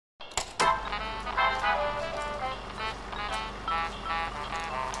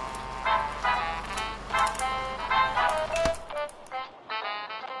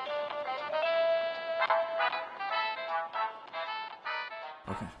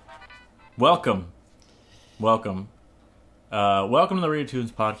Welcome. Welcome to the Radio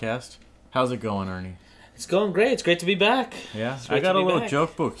Toons podcast. How's it going, Ernie? It's going great. It's great to be back. Yeah, I got a little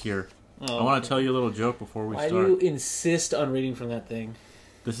joke book here. Oh, I want to tell you a little joke before we start. Why do you insist on reading from that thing?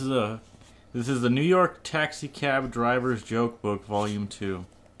 This is the New York Taxi Cab Driver's Joke Book, Volume 2.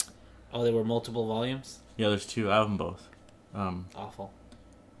 Oh, there were multiple volumes? Yeah, there's two. I have them both. Awful.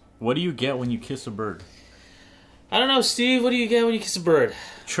 What do you get when you kiss a bird? I don't know, Steve. What do you get when you kiss a bird?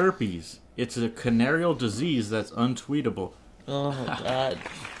 Chirpies. It's a canarial disease that's untweetable. Oh, my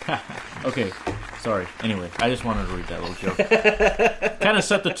God. Okay, sorry. Anyway, I just wanted to read that little joke. Kind of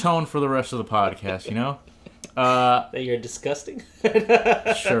set the tone for the rest of the podcast, you know? That you're disgusting?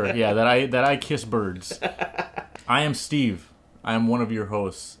 Sure, yeah, that I kiss birds. I am Steve. I am one of your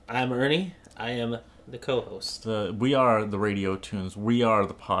hosts. I'm Ernie. I am the co-host. We are the Radio Tunes. We are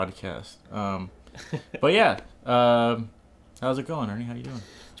the podcast. But yeah, how's it going, Ernie? How you doing?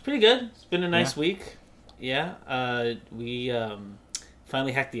 It's pretty good. It's been a nice week. Yeah, we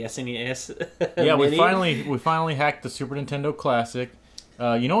finally hacked the SNES. Yeah, Mini. we finally hacked the Super Nintendo Classic.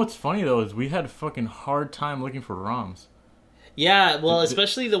 You know what's funny though is we had a fucking hard time looking for ROMs. Yeah, well,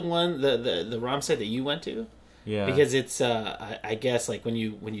 especially the one the ROM site that you went to. Yeah, because it's I guess like when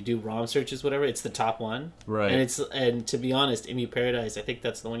you do ROM searches, whatever, it's the top one, right? And to be honest, Emu Paradise, I think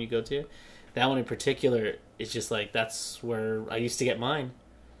that's the one you go to. That one in particular is just like that's where I used to get mine,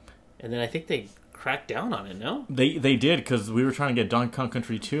 and then I think they cracked down on it. No, they did because we were trying to get Donkey Kong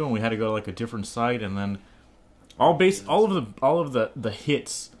Country 2, and we had to go to like a different site, and then all of the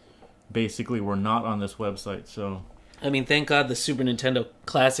hits basically were not on this website. So I mean, thank God the Super Nintendo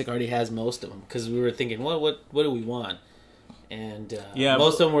Classic already has most of them because we were thinking, what do we want? And yeah,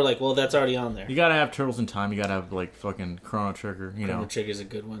 most of them were like, well, that's already on there. You gotta have Turtles in Time. You gotta have like fucking Chrono Trigger. Chrono Trigger's a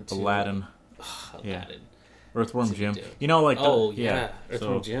good one too. Aladdin. Aladdin. Yeah. Earthworm Jim. Deal. You know, like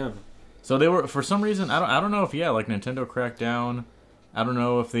Earthworm Jim. So they were for some reason. I don't know if like Nintendo cracked down. I don't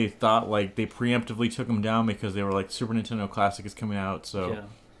know if they thought like they preemptively took them down because they were like Super Nintendo Classic is coming out. So. Yeah.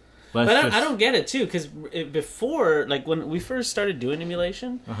 But I don't get it, too, because before, like, when we first started doing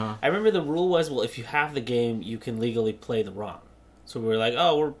emulation, I remember the rule was, well, if you have the game, you can legally play the ROM. So we were like,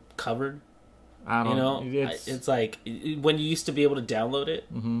 oh, we're covered. I don't know. It's like, when you used to be able to download it,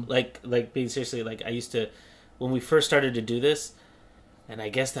 like being seriously, like, I used to, when we first started to do this, and I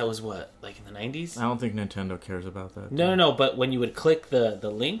guess that was what, like in the 90s? I don't think Nintendo cares about that. No, but when you would click the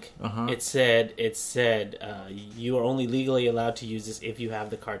link, it said you are only legally allowed to use this if you have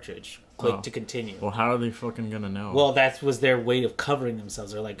the cartridge. Click to continue. Well, how are they fucking gonna know? Well, that was their way of covering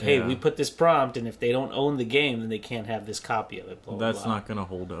themselves. They're like, hey, we put this prompt, and if they don't own the game, then they can't have this copy of it. Blah, blah, That's blah. not gonna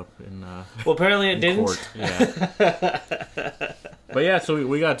hold up in well, apparently it didn't. Court. Yeah. But yeah, so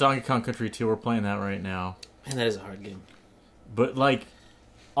we got Donkey Kong Country 2. We're playing that right now. And that is a hard game. But like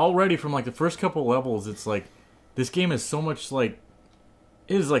already from like the first couple levels, it's like this game is so much like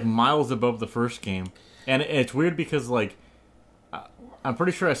it is like miles above the first game, and it's weird because like I'm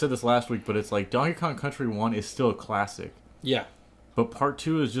pretty sure I said this last week, but it's like Donkey Kong Country 1 is still a classic. Yeah. But Part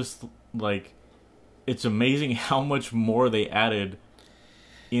 2 is just like it's amazing how much more they added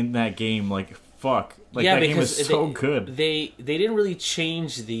in that game. Like fuck, like that game is so good. They didn't really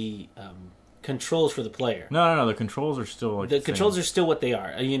change the controls for the player. No. The controls are still like the controls are still what they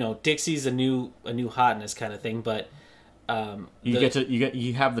are. You know, Dixie's a new hotness kind of thing, but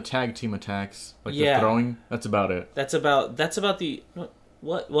you have the tag team attacks like the throwing. That's about it. That's about the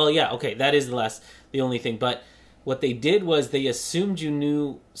what? Well, yeah, okay, that is the only thing. But what they did was they assumed you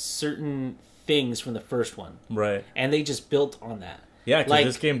knew certain things from the first one, right? And they just built on that. Yeah, because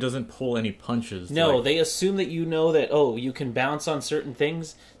this game doesn't pull any punches. No, they assume that you know that, you can bounce on certain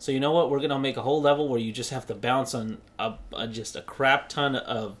things. So you know what? We're going to make a whole level where you just have to bounce on just a crap ton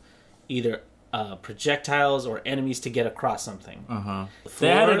of either projectiles or enemies to get across something.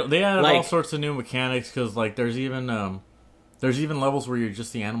 They added all sorts of new mechanics because like there's even levels where you're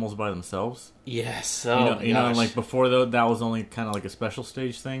just the animals by themselves. Yes. You know, like before that was only kind of like a special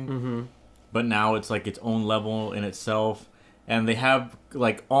stage thing. Mm-hmm. But now it's like its own level in itself. And they have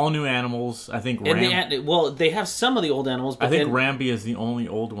like all new animals. I think. They have some of the old animals. But I think Rambi is the only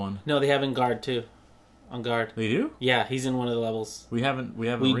old one. No, they have Engard too. On guard. They do? Yeah, he's in one of the levels. We haven't.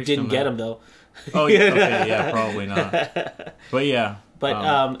 We didn't get him though. Oh, yeah, okay, yeah, probably not. But yeah.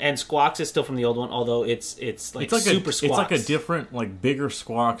 But and Squawks is still from the old one, although it's like super Squawks. It's like a different, like bigger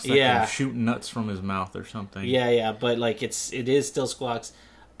Squawks that can shoot nuts from his mouth or something. Yeah, but like it is still Squawks.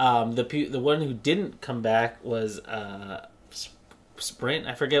 The one who didn't come back was Sprint.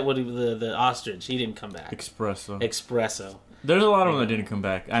 I forget what the ostrich. He didn't come back. Espresso. Espresso. There's a lot of them that didn't come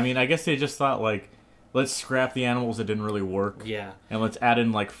back. I mean, I guess they just thought like let's scrap the animals that didn't really work. Yeah. And let's add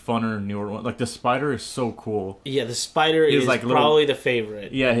in like funner, newer ones. Like the spider is so cool. Yeah, the spider is like probably the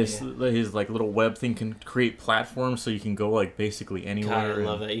favorite. Yeah, his like little web thing can create platforms, so you can go like basically anywhere. God, I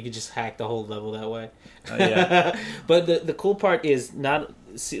love that. You could just hack the whole level that way. Yeah. But the cool part is not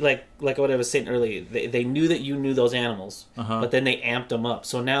like what I was saying earlier. They knew that you knew those animals, but then they amped them up.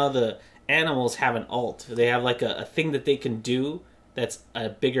 So now the animals have an alt. They have like a thing that they can do that's a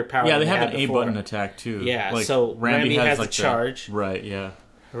bigger power. Yeah, than they have an before. A button attack too. Yeah, like, so Rambi has like the charge. Right. Yeah.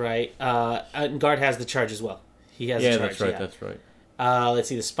 Right. And Guard has the charge as well. He has the charge. That's right. Yeah. That's right. Let's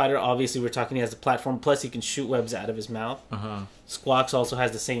see. The spider, obviously, we're talking. He has the platform. Plus, he can shoot webs out of his mouth. Squawks also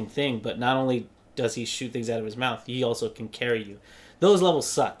has the same thing, but not only does he shoot things out of his mouth, he also can carry you. Those levels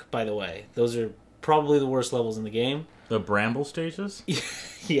suck, by the way. Those are probably the worst levels in the game. The bramble stages?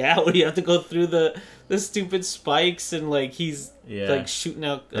 Yeah, where you have to go through the stupid spikes and like he's like shooting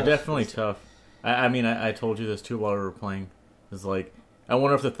out. They're definitely tough. I mean, I told you this too while we were playing. It's like, I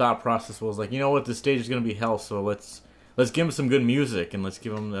wonder if the thought process was like, you know what, this stage is going to be hell, so let's give him some good music and let's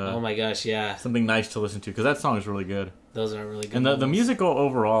give him oh my gosh, yeah, something nice to listen to, because that song is really good. Those are really good. And the music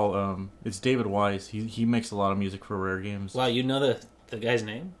overall, it's David Wise. He makes a lot of music for Rare games. Wow, you know the guy's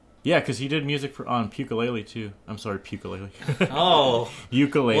name? Yeah, because he did music on Pukulele too. I'm sorry, Pukulele. Oh,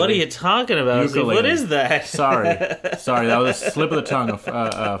 ukulele. What are you talking about? Ukulele. What is that? Sorry, that was a slip of the tongue,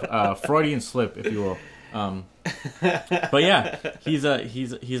 a Freudian slip, if you will. But yeah,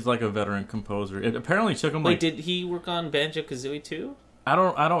 he's like a veteran composer. It apparently took him. Wait, like, did he work on Banjo-Kazooie too? I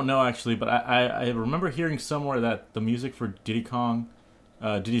don't know actually, but I remember hearing somewhere that the music for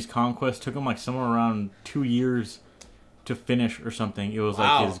Diddy's Conquest took him like somewhere around 2 years to finish or something. It was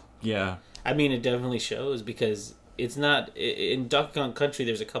like his I mean, it definitely shows because it's not in Donkey Kong Country.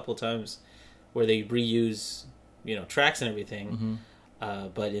 There's a couple times where they reuse, tracks and everything.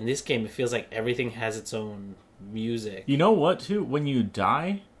 But in this game, it feels like everything has its own music. You know what, too? When you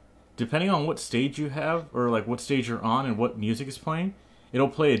die, depending on what stage you have, or like what stage you're on and what music is playing, it'll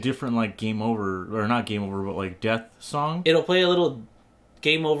play a different like game over, or not game over, but like death song. It'll play a little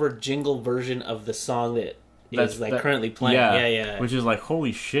game over jingle version of the song that's currently playing. Yeah. Which is like,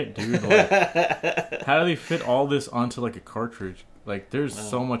 holy shit, dude. Like, how do they fit all this onto like a cartridge? Like, there's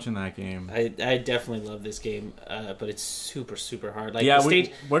so much in that game. I definitely love this game, but it's super, super hard. Like,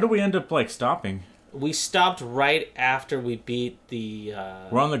 where do we end up like stopping? We stopped right after we beat the.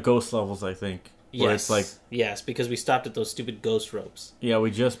 We're on the ghost levels, I think. Yes, it's like, yes, because we stopped at those stupid ghost ropes. Yeah, we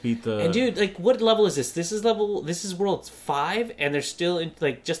just beat the. And dude, like, what level is this? This is World 5, and they're still in,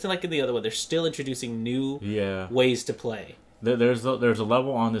 like, just like in the other one, they're still introducing new ways to play. There's a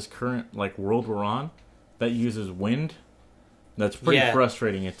level on this current like world we're on that uses wind. That's pretty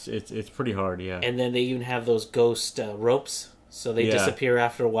frustrating. It's pretty hard, yeah. And then they even have those ghost ropes, so they disappear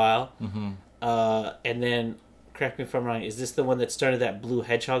after a while. And then, correct me if I'm wrong, is this the one that started that blue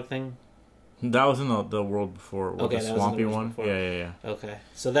hedgehog thing? That was in the world before, the swampy one. Before. Yeah. Okay,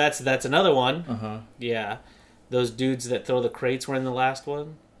 so that's another one. Yeah, those dudes that throw the crates were in the last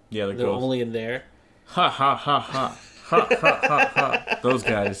one. Yeah, they're only in there. Ha ha ha ha. Ha, ha, ha, ha. Those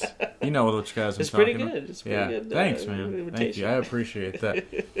guys, you know which guys I'm talking about. It's pretty good. Thanks, man. Thank you. I appreciate that.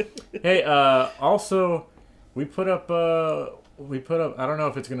 Hey, also, we put up. I don't know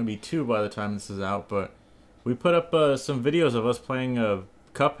if it's going to be 2 by the time this is out, but we put up some videos of us playing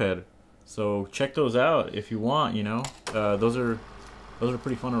Cuphead. So check those out if you want. Those are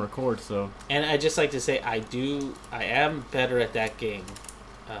pretty fun to record. So. And I'd just like to say I am better at that game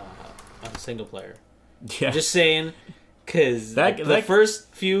on single player. Yeah. Just saying. Because the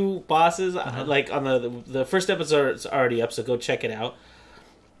first few bosses, like on the first episode's already up, so go check it out.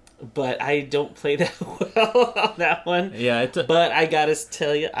 But I don't play that well on that one. Yeah, but I gotta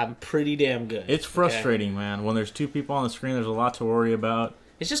tell you, I'm pretty damn good. It's frustrating, man. When there's 2 people on the screen, there's a lot to worry about.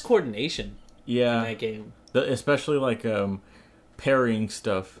 It's just coordination. Yeah, in that game, especially like parrying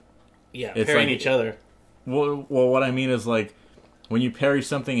stuff. Yeah, it's parrying each other. Well, what I mean is like, when you parry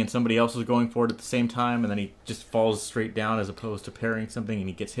something and somebody else is going for it at the same time, and then he just falls straight down as opposed to parrying something and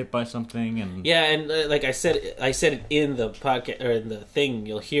he gets hit by something. And like I said it in the podcast or in the thing,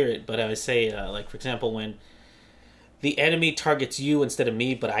 you'll hear it. But I say, like for example, when the enemy targets you instead of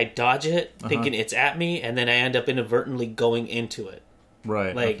me, but I dodge it thinking it's at me, and then I end up inadvertently going into it.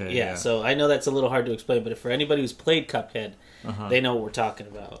 Right. Like okay, so I know that's a little hard to explain, but for anybody who's played Cuphead, they know what we're talking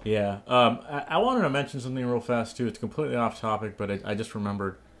about. Yeah. I wanted to mention something real fast too. It's completely off topic, but I just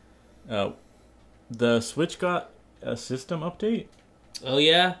remembered. The Switch got a system update. Oh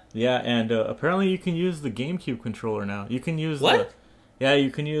yeah. Yeah, and apparently you can use the GameCube controller now. You can use what?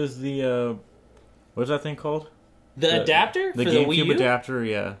 You can use the what's that thing called? The adapter the for GameCube the Wii U? adapter.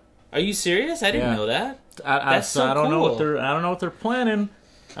 Yeah. Are you serious? I didn't know that. That's so I don't know cool. what they're. I don't know what they're planning.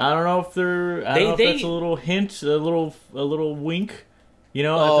 I don't know if they're. I don't know if that's a little hint, a little wink. You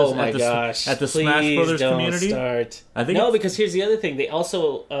know, Oh my gosh! at the Please Smash Brothers don't community. Start. I think no, because here's the other thing. They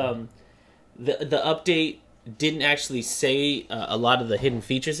also the update didn't actually say a lot of the hidden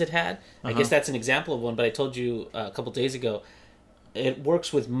features it had. I guess that's an example of one. But I told you a couple days ago, it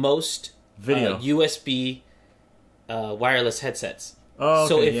works with most video USB wireless headsets. Oh,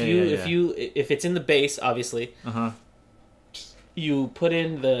 okay. So if it's in the base, obviously, you put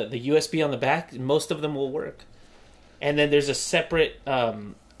in the USB on the back, most of them will work. And then there's a separate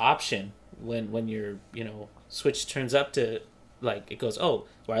option when your switch turns up to it goes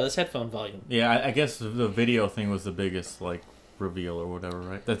wireless headphone volume. Yeah, I guess the video thing was the biggest reveal or whatever,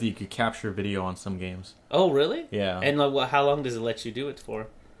 right? That you could capture video on some games. Oh, really? Yeah. And how long does it let you do it for?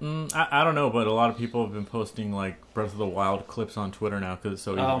 I don't know, but a lot of people have been posting Breath of the Wild clips on Twitter now because it's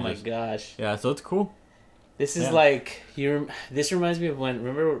so easy. Oh my gosh! Yeah, so it's cool. This is This reminds me of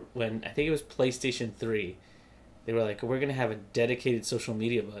remember when I think it was PlayStation 3. They were like, we're gonna have a dedicated social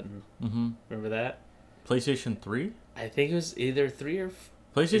media button. Mm-hmm. Remember that? PlayStation 3? I think it was either 3 or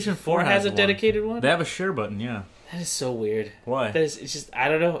PlayStation 4 has a dedicated one. They have a share button, yeah. That is so weird. Why? It's just I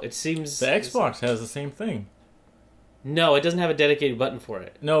don't know. It seems the Xbox has the same thing. No, it doesn't have a dedicated button for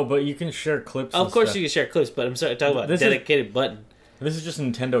it. No, but you can share clips. Of course, you can share clips, but I'm talking about dedicated button. This is just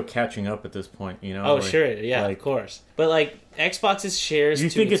Nintendo catching up at this point, you know? Oh, sure, yeah, of course. But Xbox's shares. Do you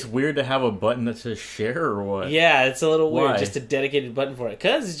think it's weird to have a button that says share or what? Yeah, it's a little weird. Why? Just a dedicated button for it,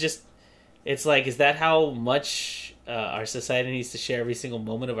 because it's like, is that how much our society needs to share every single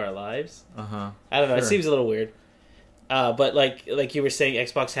moment of our lives? I don't know. Sure. It seems a little weird. But like you were saying,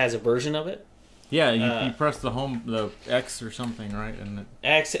 Xbox has a version of it. Yeah, you press the X or something, right? And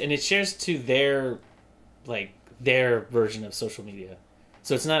X, and it shares to their version of social media.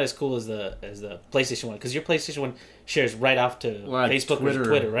 So it's not as cool as the PlayStation one, because your PlayStation one shares right off to Facebook or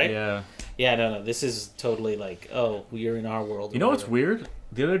Twitter, right? Yeah. Yeah, no. This is totally we're in our world. You know what's weird?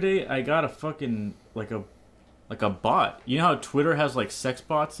 The other day I got a fucking a bot. You know how Twitter has sex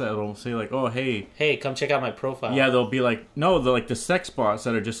bots that'll say oh hey come check out my profile. Yeah, they'll be the sex bots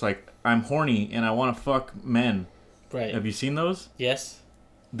that are just I'm horny and I want to fuck men. Right. Have you seen those? Yes.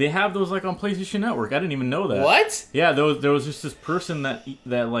 They have those on PlayStation Network. I didn't even know that. What? Yeah, there was just this person that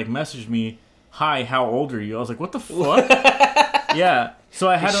messaged me, "Hi, how old are you?" I was like, "What the fuck?" Yeah. So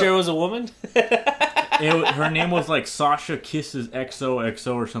I had. You sure it was a woman? Her name was Sasha Kisses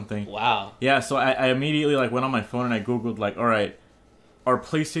XOXO or something. Wow. Yeah. So I immediately went on my phone and I googled all right, are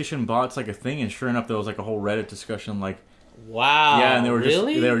PlayStation bots a thing? And sure enough, there was a whole Reddit discussion Wow. Yeah, and they were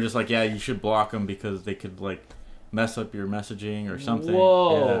really? just yeah, you should block them because they could mess up your messaging or something.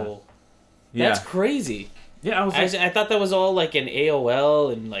 Whoa. Yeah. That's crazy. Yeah, I thought that was all an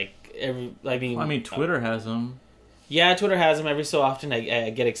AOL and Twitter has them. Yeah, Twitter has them. Every so often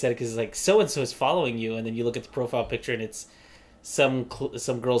I get excited because it's so and so is following you, and then you look at the profile picture and it's some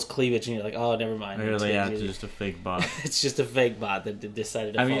girl's cleavage, and you're like, oh, never mind. It's just a fake bot. It's just a fake bot that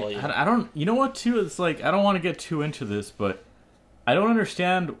decided to follow you. I don't. You know what? Too, it's I don't want to get too into this, but I don't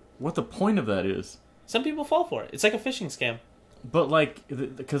understand what the point of that is. Some people fall for it. It's like a phishing scam. But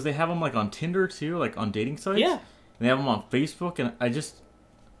because they have them on Tinder too, on dating sites. Yeah. And they have them on Facebook, and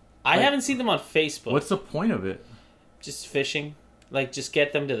I haven't seen them on Facebook. What's the point of it? Just phishing. Just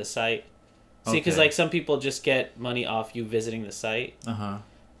get them to the site. See, because some people just get money off you visiting the site.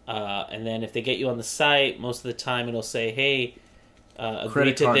 And then if they get you on the site, most of the time it'll say, "Hey,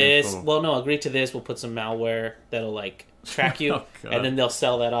 agree to this." Info. Well, no, agree to this. We'll put some malware that'll track you, and then they'll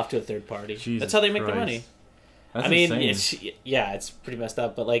sell that off to a third party. That's how they make their money. That's insane. It's pretty messed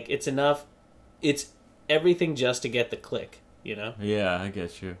up, but it's enough. It's everything just to get the click, you know? Yeah, I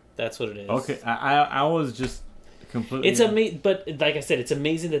get you. That's what it is. Okay, I was just completely. It's amazing, but like I said, it's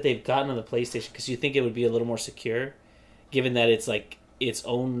amazing that they've gotten on the PlayStation because you think it would be a little more secure, given that it's its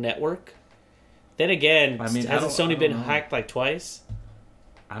own network. Then again, hasn't Sony been hacked twice?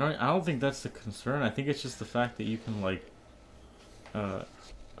 I don't think that's the concern. I think it's just the fact that you can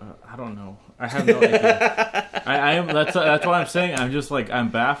I don't know. I have no idea. I am. That's what I'm saying. I'm just I'm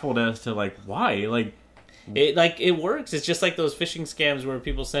baffled as to why. It works. It's just those phishing scams where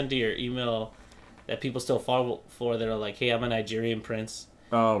people send to your email that people still fall for. That are hey, I'm a Nigerian prince.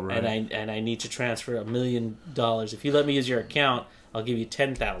 Oh right. And I need to transfer $1 million. If you let me use your account, I'll give you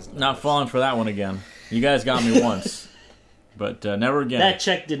 $10,000. Not falling for that one again. You guys got me once, but never again. That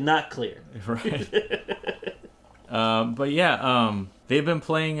check did not clear. Right. But yeah, they've been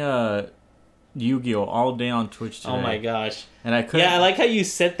playing Yu-Gi-Oh all day on Twitch today. Oh my gosh! And I couldn't. Yeah, I like how you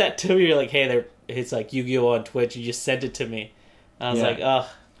sent that to me. You're like, "Hey, it's Yu-Gi-Oh on Twitch." You just sent it to me. I was like, "Ugh."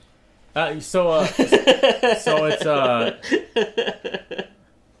 So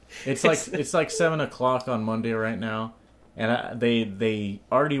it's like 7 o'clock on Monday right now, and they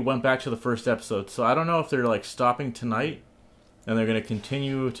already went back to the first episode. So I don't know if they're like stopping tonight, and they're gonna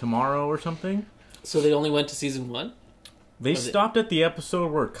continue tomorrow or something. So they only went to season 1? They stopped at the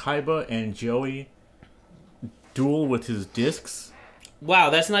episode where Kaiba and Joey duel with his discs.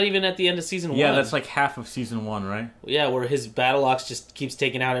 Wow, that's not even at the end of season 1. Yeah, that's like half of season 1, right? Yeah, where his battle ox just keeps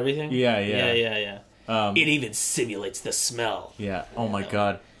taking out everything. Yeah. It even simulates the smell. Yeah. Oh my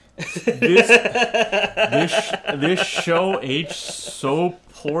god. This show aged so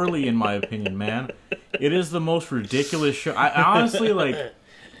poorly, in my opinion, man. It is the most ridiculous show. I honestly like.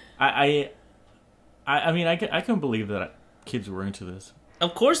 I mean, I can believe that kids were into this.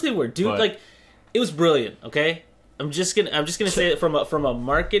 Of course they were, dude. But, like, it was brilliant. Okay, I'm just gonna say it from a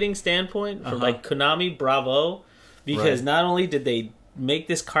marketing standpoint, from like Konami, bravo, because not only did they make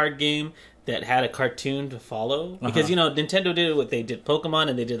this card game that had a cartoon to follow, because Nintendo did what they did Pokemon,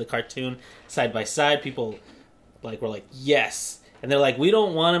 and they did the cartoon side by side. People were like yes, and they're like, we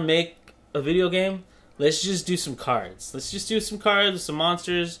don't want to make a video game. Let's just do some cards. Let's just do some cards with some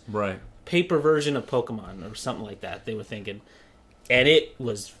monsters. Right. Paper version of Pokemon or something like that, they were thinking. And it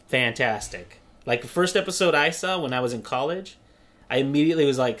was fantastic. Like the first episode I saw when I was in college, I immediately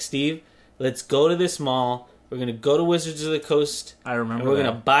was like, Steve, let's go to this mall. We're going to go to Wizards of the Coast. I remember. And we're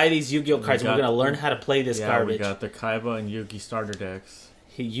going to buy these Yu-Gi-Oh cards. And we're going to learn how to play this garbage. We got the Kaiba and Yugi starter decks.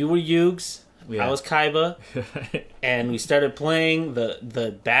 You were Yugs. Yeah. I was Kaiba. And we started playing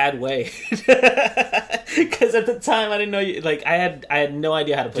the bad way. Because at the time I didn't know I had no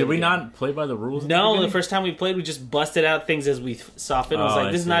idea how to play. Did we not play by the rules? No, the first time we played, we just busted out things as we saw fit. It was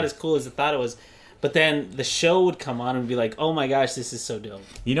like, this is not as cool as I thought it was. But then the show would come on and be like, oh my gosh, this is so dope.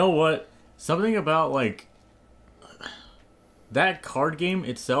 You know what? Something about like that card game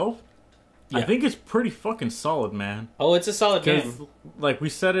itself, I think it's pretty fucking solid, man. Oh, it's a solid game. Like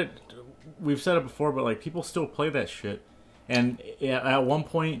we've said it before, but like people still play that shit. And at one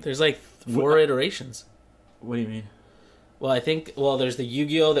point, there's like 4 iterations. What do you mean? Well, there's the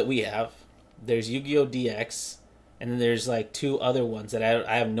Yu-Gi-Oh that we have. There's Yu-Gi-Oh DX, and then there's like 2 other ones that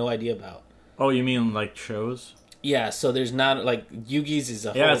I have no idea about. Oh, you mean like shows? Yeah, so there's not like Yugi's is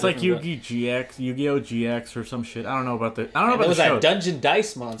a whole it's like Yu-Gi GX, Yu-Gi-Oh GX or some shit. I don't know about the. I don't know about the show. There was that Dungeon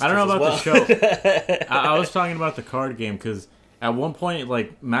Dice monster. I don't know about the show. I was talking about the card game because at one point,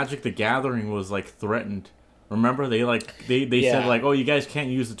 like Magic the Gathering was like threatened. Remember, they said like, oh, you guys can't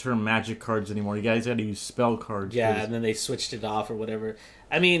use the term Magic cards anymore. You guys got to use spell cards. Yeah, and then they switched it off or whatever.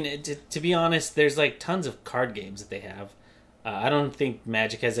 I mean, to be honest, there's like tons of card games that they have. I don't think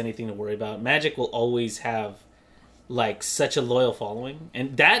Magic has anything to worry about. Magic will always have like such a loyal following,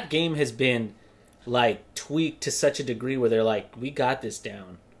 and that game has been like tweaked to such a degree where they're like, we got this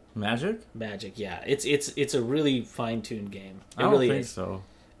down. Magic, yeah. It's a really fine-tuned game. I don't think so.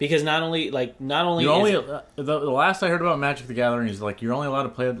 Because not only the last I heard about Magic the Gathering is like you're only allowed to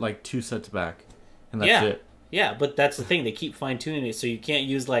play it like 2 sets back, and that's it. Yeah, but that's the thing. They keep fine tuning it, so you can't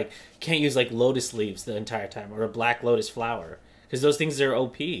use like lotus leaves the entire time or a black lotus flower because those things are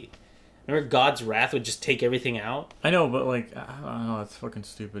OP. Remember, God's Wrath would just take everything out. I know, but like I don't know, that's fucking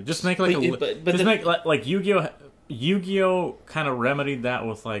stupid. Just make like make Yu-Gi-Oh. Yu-Gi-Oh kind of remedied that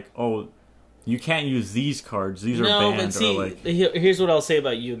with like, oh, you can't use these cards. These are banned. But see, here's what I'll say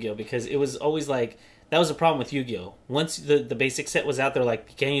about Yu-Gi-Oh! Because it was always like, that was a problem with Yu-Gi-Oh! Once the basic set was out there, like,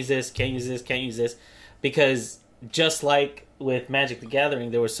 you can't use this, can't use this, can't use this. Because just like with Magic the Gathering,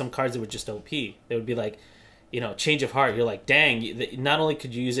 there were some cards that were just OP. They would be like, Change of Heart. You're like, dang, not only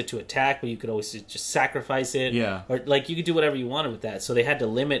could you use it to attack, but you could always just sacrifice it. Yeah. Or, like, you could do whatever you wanted with that. So they had to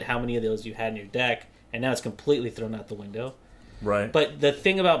limit how many of those you had in your deck, and now it's completely thrown out the window. Right. But the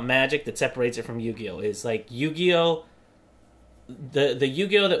thing about Magic that separates it from Yu-Gi-Oh! Is like Yu-Gi-Oh! The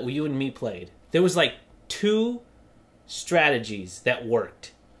Yu-Gi-Oh! That you and me played, there was like 2 strategies that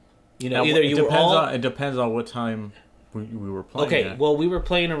worked. It depends on what time we were playing. Okay, well, we were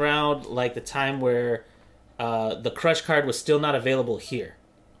playing around like the time where the Crush card was still not available here.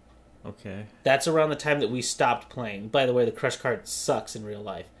 Okay. That's around the time that we stopped playing. By the way, the Crush card sucks in real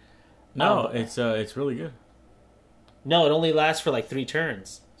life. No, it's really good. No, it only lasts for like 3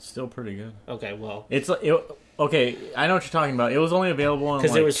 turns. Still pretty good. Okay, well, okay, I know what you're talking about. It was only available in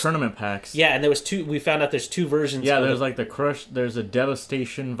like tournament packs. Yeah, and there was 2. We found out there's 2 versions. Yeah, there's like the Crush. There's a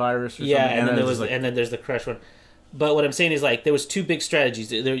Devastation virus. Or yeah, something, and then there's the Crush one. But what I'm saying is like there was 2 big strategies.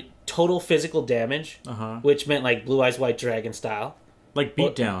 There total physical damage, which meant like Blue Eyes White Dragon style, Like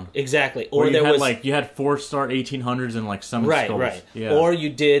Beatdown. Exactly. Or Or there was you had 4-star 1800s and like Summon right, Skulls. right. Yeah. Or you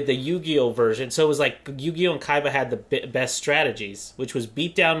did the Yu-Gi-Oh version. So it was like Yu-Gi-Oh and Kaiba had the best strategies, which was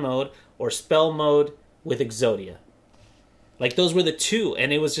Beatdown mode or Spell mode with Exodia. Like those were the two,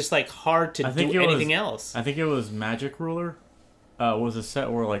 and it was just like hard to do anything else. I think it was Magic Ruler. Was a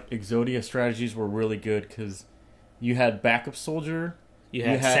set where like Exodia strategies were really good because you had Backup Soldier. You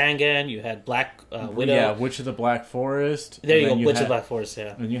had Sangan, you had Black Widow. Yeah, Witch of the Black Forest. There you go, Witch of the Black Forest,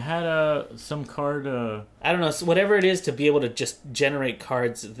 yeah. And you had some card... I don't know, so whatever it is to be able to just generate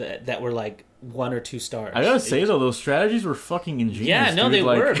cards that were like 1 or 2 stars. I gotta say, though, those strategies were fucking ingenious. Yeah, no, dude. they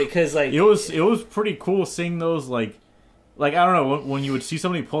were, because like... It was pretty cool seeing those, like, I don't know, when you would see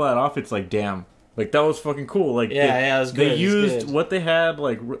somebody pull that off, it's like, damn. Like, that was fucking cool. Like, yeah, it was good. They used what they had,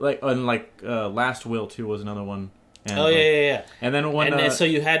 Last Will, too, was another one. And, yeah. And then when... And so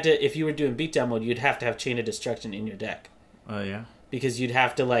you had to, if you were doing Beatdown mode, you'd have to have Chain of Destruction in your deck. Yeah. Because you'd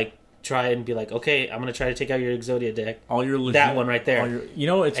have to, like, try and be like, okay, I'm going to try to take out your Exodia deck. All your legit, that one right there. It's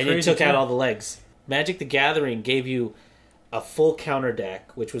and crazy. you took out all the legs. Magic the Gathering gave you a full counter deck,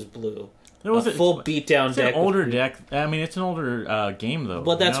 which was blue. There was a full beatdown it's deck. An older deck. I mean, it's an older game though.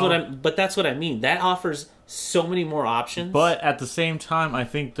 But that's what I mean. That offers so many more options. But at the same time, I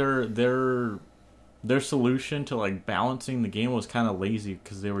think their solution to like balancing the game was kind of lazy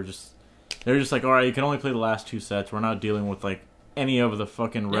because they were just like, all right, you can only play the last 2 sets. We're not dealing with like any of the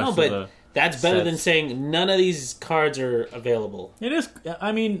fucking rest of the. That's better than saying none of these cards are available. It is.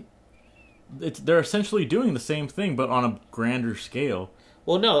 I mean, they're essentially doing the same thing, but on a grander scale.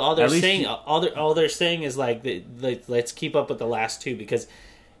 Well, no, all they're saying is like, let's keep up with the last 2, because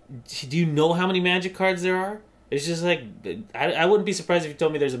do you know how many Magic cards there are? It's just like, I wouldn't be surprised if you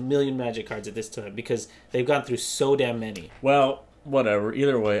told me there's 1 million Magic cards at this time, because they've gone through so damn many. Well, whatever.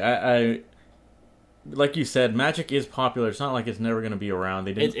 Either way, I like you said, Magic is popular. It's not like it's never going to be around.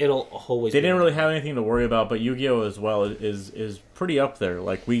 It'll always. They didn't really have anything to worry about, but Yu-Gi-Oh as well is pretty up there.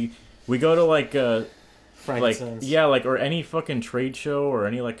 Like we go to like or any fucking trade show or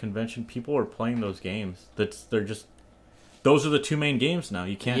any like convention, people are playing those games. Those are the 2 main games now.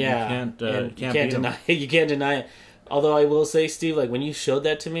 You can't deny it. You can't deny it. Although I will say, Steve, like when you showed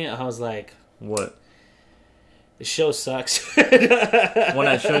that to me, I was like, what? The show sucks. When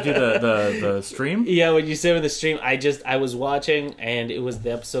I showed you the stream? Yeah, when you said in the stream, I was watching, and it was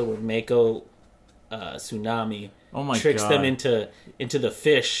the episode where Mako Tsunami tricks them into the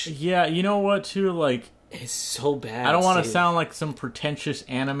fish. Yeah, you know what, too? Like, it's so bad. I don't want to sound like some pretentious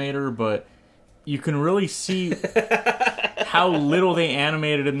animator, but you can really see how little they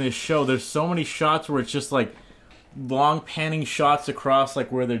animated in this show. There's so many shots where it's just like long panning shots across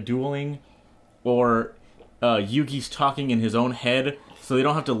like where they're dueling, or Yugi's talking in his own head, so they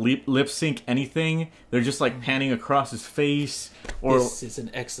don't have to lip sync anything. They're just like panning across his face. Or this is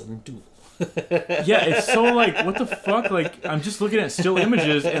an excellent duel. Yeah, it's so like, what the fuck? Like, I'm just looking at still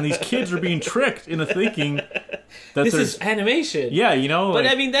images, and these kids are being tricked into thinking that this is animation. Yeah, you know. But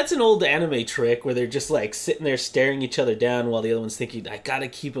I mean, that's an old anime trick where they're just like sitting there staring each other down while the other one's thinking, I gotta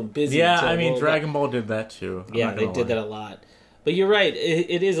keep them busy. Yeah, I mean, Dragon Ball did that too. Yeah, they did that a lot. But you're right,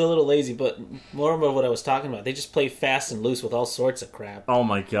 it is a little lazy, but more about what I was talking about. They just play fast and loose with all sorts of crap. Oh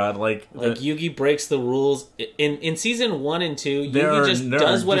my god, like Yugi breaks the rules. In season 1 and 2, Yugi just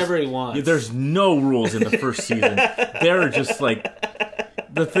does whatever he wants. There's no rules in the first season. They're just like,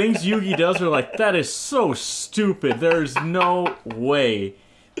 the things Yugi does are like, that is so stupid. There's no way.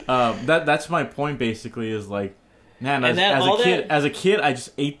 That's my point basically, is like, man, as a kid, I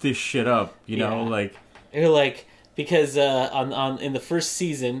just ate this shit up, you know, like. You're like, because in the first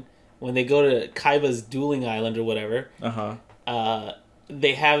season, when they go to Kaiba's dueling island or whatever,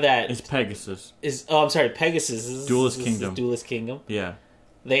 they have that. It's Pegasus. I'm sorry, Pegasus. Duelist Kingdom. Duelist Kingdom. Yeah.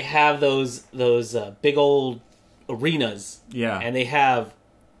 They have those big old arenas. Yeah. And they have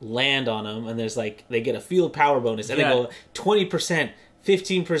land on them, and there's like, they get a field power bonus, and they go 20%, 15%,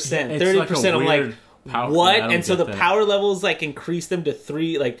 30%. I'm like, what? And so the power levels like increase them to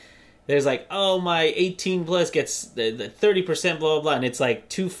 3, like. There's like, oh, my 18 plus gets the 30%, blah, blah, blah. And it's like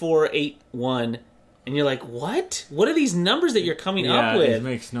 2, 4, 8, 1. And you're like, what? What are these numbers that you're coming up with? It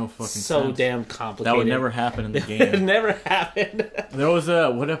makes no fucking sense. So damn complicated. That would never happen in the game. It never happened. There was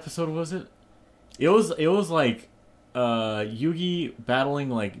what episode was it? It was like Yugi battling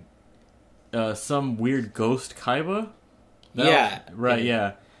like some weird ghost Kaiba. Right,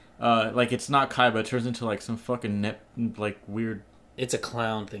 yeah. Like, it's not Kaiba. It turns into like some fucking weird... It's a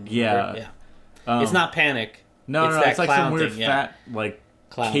clown thing. Yeah. It's not Panic. No, it's like some weird fat, like,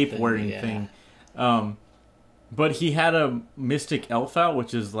 cape-wearing thing. But he had a Mystic Elf out,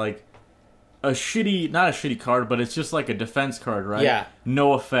 which is like not a shitty card, but it's just like a defense card, right? Yeah.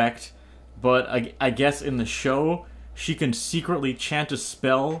 No effect. But I guess in the show, she can secretly chant a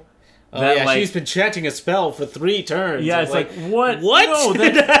spell. She's been chanting a spell for 3 turns. Yeah, it's like what? What? No,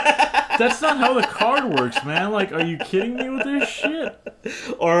 that's not how the card works, man. Like, are you kidding me with this shit?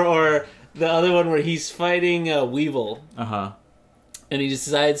 Or the other one where he's fighting Weevil. Uh-huh. And he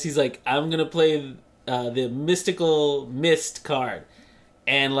decides, he's like, I'm going to play the Mystical Mist card.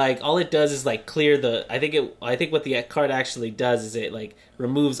 And, like, all it does is, like, clear the... I think what the card actually does is it, like,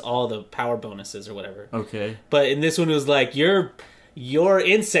 removes all the power bonuses or whatever. Okay. But in this one, it was like, your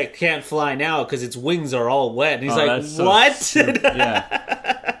insect can't fly now because its wings are all wet. And he's like, what?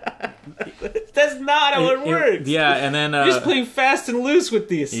 Yeah. That's not how it works. Yeah, and then... You're just playing fast and loose with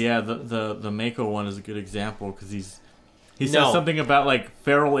these. Yeah, the Mako one is a good example because he says something about, like,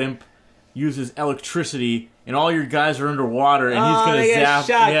 Feral Imp uses electricity and all your guys are underwater and he's going to zap.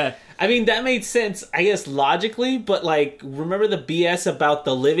 Yeah. I mean, that made sense, I guess, logically, but, like, remember the BS about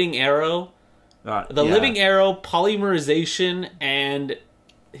the living arrow? Living arrow, polymerization, and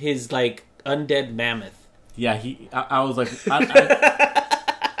his, like, undead mammoth. Yeah, I was like...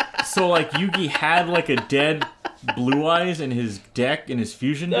 So, like, Yugi had, like, a dead Blue Eyes in his deck, in his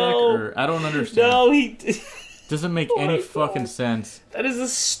fusion deck? Or I don't understand. No, he... Doesn't make any fucking sense. That is the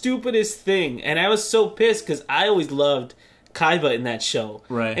stupidest thing. And I was so pissed because I always loved Kaiba in that show.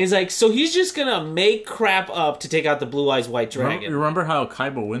 Right. And he's like, so he's just going to make crap up to take out the Blue Eyes White Dragon. Remember how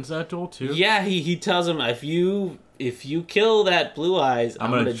Kaiba wins that duel, too? Yeah, he tells him, if you kill that Blue Eyes,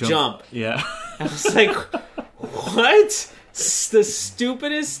 I'm going to jump. Yeah. I was like, what? The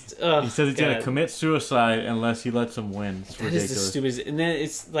stupidest... he says he's going to commit suicide unless he lets him win. It's ridiculous. That is the stupidest. And then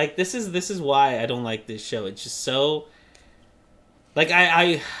it's like, this is why I don't like this show. It's just so... Like,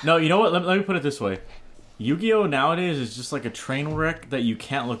 No, you know what? Let me put it this way. Yu-Gi-Oh! Nowadays is just like a train wreck that you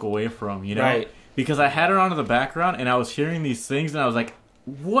can't look away from, you know? Right. Because I had it on in the background, and I was hearing these things, and I was like,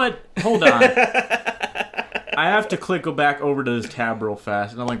 what? Hold on. I have to go back over to this tab real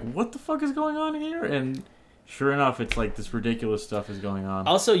fast. And I'm like, what the fuck is going on here? And sure enough, it's like this ridiculous stuff is going on.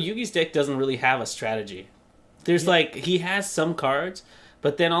 Also, Yugi's deck doesn't really have a strategy. There's like, he has some cards,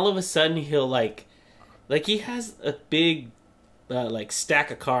 but then all of a sudden he'll like he has a big like stack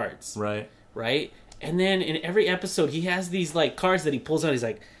of cards. Right. Right? And then in every episode, he has these like cards that he pulls out. He's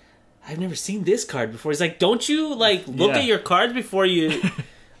like, I've never seen this card before. He's like, don't you like look at your cards before you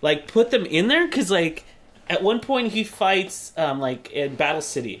like put them in there? Because like at one point he fights like in Battle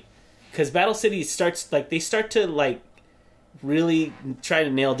City, because Battle City starts like they start to like really try to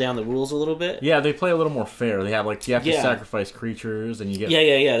nail down the rules a little bit. Yeah, they play a little more fair. They have like you have to sacrifice creatures and you get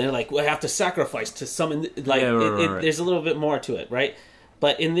They're like, well, I have to sacrifice to summon like right. There's a little bit more to it, right?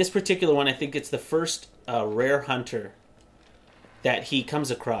 But in this particular one, I think it's the first rare hunter that he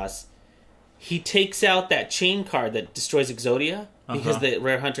comes across. He takes out that chain card that destroys Exodia, because the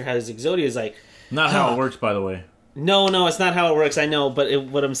rare hunter has Exodia. Is like... Not how it works, by the way. No, it's not how it works, I know. But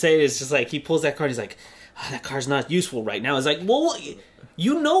what I'm saying is just like, he pulls that card, he's like, that card's not useful right now. It's like, well,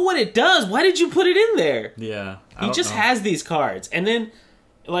 you know what it does. Why did you put it in there? Yeah. He just has these cards. And then,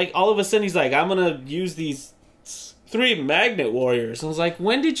 like, all of a sudden he's like, I'm going to use these 3 Magnet Warriors. And I was like,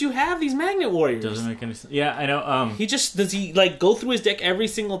 when did you have these Magnet Warriors? Doesn't make any sense. Yeah, I know. Does he like go through his deck every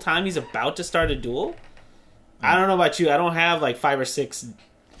single time he's about to start a duel? I don't know about you. I don't have like 5 or 6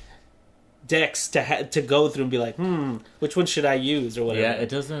 decks to go through and be like, which one should I use or whatever. Yeah, it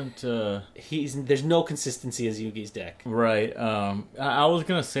doesn't. There's no consistency as Yugi's deck. Right. I was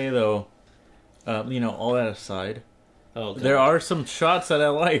gonna say though, all that aside, there are some shots that I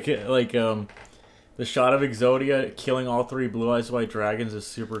like the shot of Exodia killing all 3 Blue Eyes White Dragons is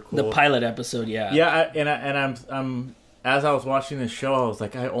super cool. The pilot episode, yeah. Yeah, I'm as I was watching this show, I was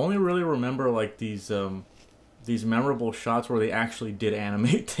like, I only really remember like these memorable shots where they actually did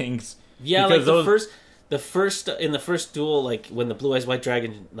animate things. Yeah, like the first in the first duel, like when the Blue Eyes White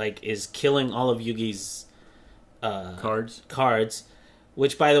Dragon like is killing all of Yugi's cards,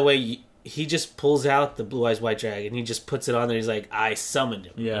 which by the way, he just pulls out the Blue Eyes White Dragon, he just puts it on there. He's like, I summoned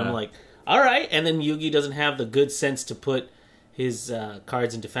him. Yeah, and I'm like, all right. And then Yugi doesn't have the good sense to put his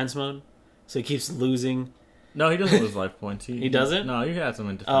cards in defense mode, so he keeps losing. No, he doesn't lose life points. He doesn't? No, he has them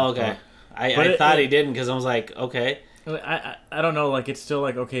in defense. Oh, okay. Mode. I thought he didn't, because I was like, okay. I don't know, like, it's still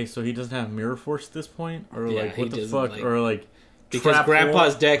like, okay, so he doesn't have Mirror Force at this point? Or, like, what the fuck? Like, or, like, because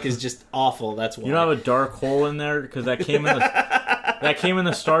Grandpa's deck is just awful, that's why. You don't have a Dark Hole in there? Because that came in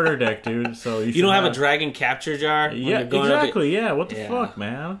the starter deck, dude, so you don't have a Dragon Capture Jar? Yeah, exactly, yeah, what the fuck,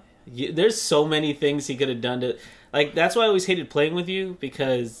 man? There's so many things he could have done to... Like, that's why I always hated playing with you,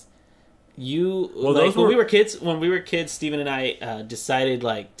 because Well, like those when were- we were kids, Steven and I decided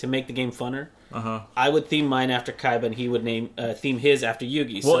like to make the game funner. Uh-huh. I would theme mine after Kaiba, and he would theme his after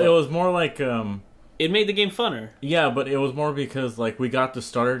Yugi. Well, So it was more like it made the game funner. yeah, but it was more because like we got the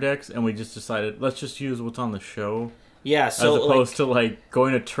starter decks and we just decided let's just use what's on the show Yeah, so as opposed to like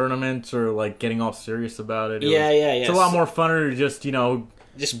going to tournaments or like getting all serious about it. Yeah. It's a lot more funner to just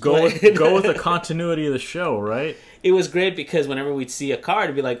just go with, play. go with the continuity of the show, right? It was great because whenever we'd see a card,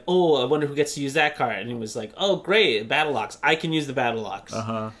 it'd be like, "Oh, I wonder who gets to use that card," and it was like, "Oh, great, battle locks! I can use the battle locks."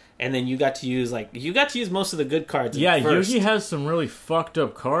 And then you got to use most of the good cards. Yeah, first. Yugi has some really fucked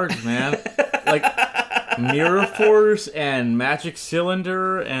up cards, man. Like Mirror Force and Magic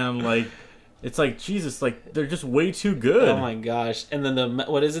Cylinder and like it's like Jesus, like they're just way too good. Oh my gosh! And then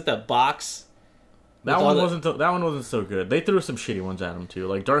the box? That one wasn't so good. They threw some shitty ones at him too.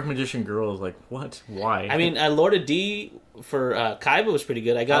 Like Dark Magician Girl is like, what? Why? I mean, Lord of D for Kaiba was pretty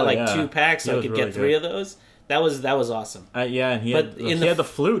good. I got 2 packs so I could get 3 of those. That was awesome. Yeah, and he had the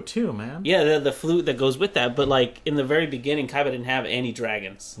flute too, man. Yeah, the flute that goes with that. But like in the very beginning, Kaiba didn't have any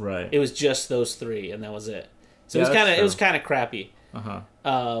dragons. Right. It was just those 3, and that was it. So Yeah, it was kind of crappy.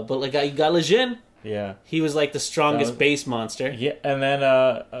 But like you got Lejeune. Yeah. He was like the strongest base monster. Yeah, and then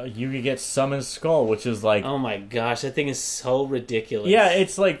Yugi gets Summon Skull, which is like... Oh my gosh, that thing is so ridiculous. Yeah,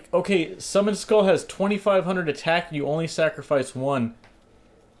 it's like, okay, Summon Skull has 2,500 attack, and you only sacrifice 1.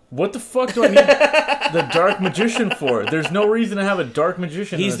 What the fuck do I need the Dark Magician for? There's no reason to have a Dark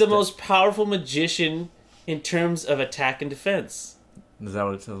Magician. He's the most powerful magician in terms of attack and defense. Is that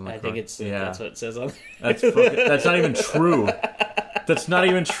what it says on the card? I think that's what it says on there. That's not even true. That's not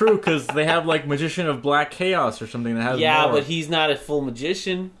even true because they have like Magician of Black Chaos or something that has more. But he's not a full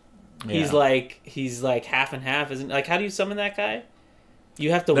magician. Yeah. He's like half and half, isn't like how do you summon that guy?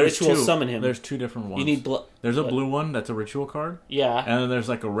 You have to ritual summon him. There's 2 different ones. You need There's a blue one that's a ritual card. Yeah. And then there's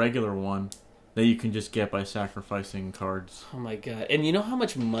like a regular one that you can just get by sacrificing cards. Oh my god. And you know how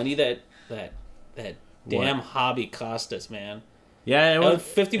much money that damn hobby cost us, man? Yeah, it was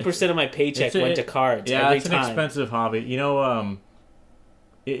 50% of my paycheck went to cards every it's time. an expensive hobby. You know,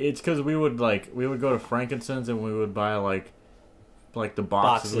 it's because we would go to Frankincense and we would buy like the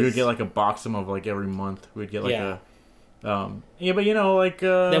boxes. We would get like a box of like every month. We'd get like a but you know like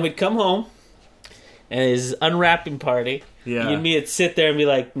then we'd come home and his unwrapping party. Yeah, you and me would sit there and be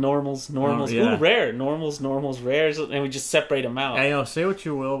like normals, yeah. Ooh, rare, normals, rares, and we just separate them out. I know. Say what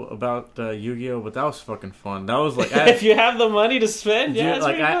you will about Yu-Gi-Oh, but that was fucking fun. That was like if you have the money to spend, dude, yeah.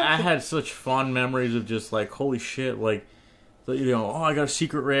 Like I had such fond memories of just like holy shit, like oh I got a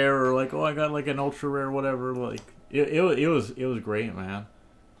secret rare or like oh I got like an ultra rare or whatever. Like it was great, man.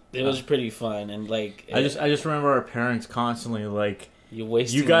 It was pretty fun and like I just remember our parents constantly like you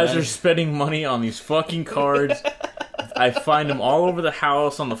guys money. are spending money on these fucking cards. I find them all over the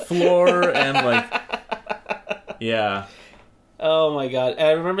house on the floor and like yeah. Oh my god.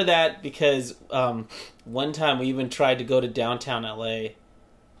 I remember that because one time we even tried to go to downtown LA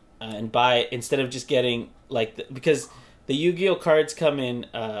and buy instead of just getting like because the Yu-Gi-Oh cards come in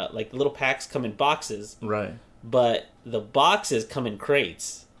like the little packs come in boxes. Right. But the boxes come in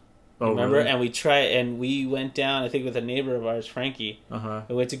crates. Oh, remember? Really? And we went down I think with a neighbor of ours, Frankie.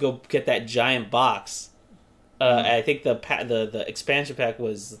 We went to go get that giant box. I think the expansion pack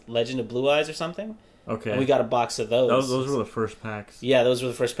was Legend of Blue Eyes or something. Okay. And we got a box of those. Those were the first packs. Yeah, those were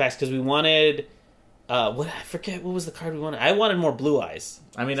the first packs because we wanted. I forget what was the card we wanted. I wanted more Blue Eyes.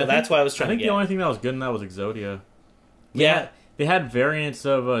 I mean, that's why I was trying to get. I think the only thing that was good in that was Exodia. Yeah. They had variants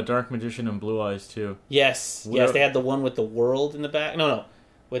of Dark Magician and Blue Eyes too. Yes, they had the one with the world in the back. No,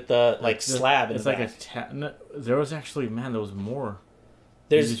 with the slab in the back. It's like there was actually there was more.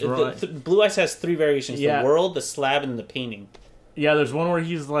 There's Blue Eyes has 3 variations: the world, the slab, and the painting. Yeah, there's one where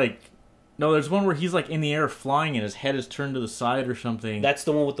he's like, there's one where he's like in the air flying and his head is turned to the side or something. That's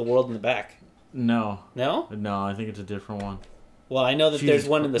the one with the world in the back. No, I think it's a different one. Well, I know that there's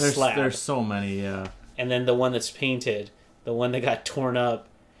one in the slab. There's so many, yeah. And then the one that's painted, the one that got torn up.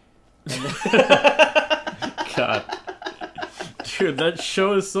 God, dude, that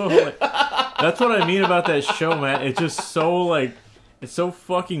show is so. That's what I mean about that show, man. It's just so like. It's so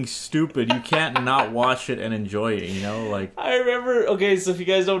fucking stupid. You can't not watch it and enjoy it, you know? Like I remember, okay, so if you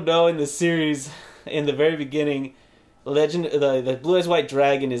guys don't know, in the series, in the very beginning, the Blue Eyes White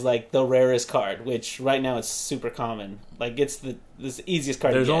Dragon is like the rarest card, which right now it's super common. Like it's the easiest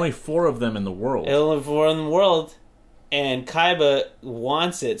card There's to get. only 4 of them in the world. There's only 4 in the world. And Kaiba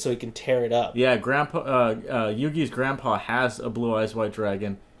wants it so he can tear it up. Yeah, Yugi's grandpa has a Blue Eyes White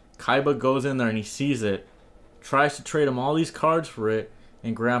Dragon. Kaiba goes in there and he sees it. Tries to trade him all these cards for it,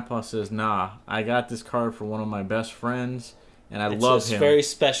 and Grandpa says, "Nah, I got this card for one of my best friends, and I love him. It's a very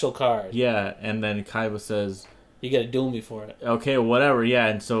special card. Yeah, and then Kaiba says, "You got to duel me for it." Okay, whatever. Yeah,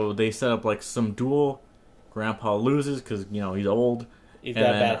 and so they set up like some duel. Grandpa loses because he's old. He's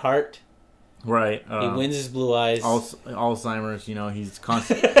got a bad heart. Right. He wins his blue eyes. Alzheimer's. He's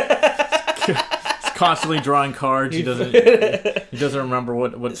constantly drawing cards. He doesn't remember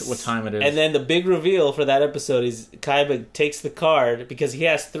what time it is. And then the big reveal for that episode is Kaiba takes the card because he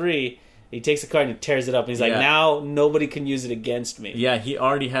has 3. He takes the card and he tears it up. And he's like, now nobody can use it against me. Yeah, he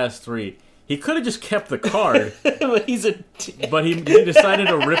already has 3. He could have just kept the card. But he's But he decided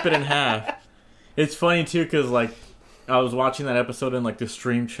to rip it in half. It's funny, too, because, like, I was watching that episode and, like, the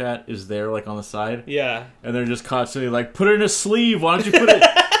stream chat is there, like, on the side. Yeah. And they're just constantly like, put it in a sleeve. Why don't you put it...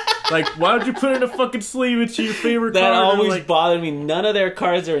 Like, why don't you put it in a fucking sleeve? It's your favorite card. That always like, bothered me. None of their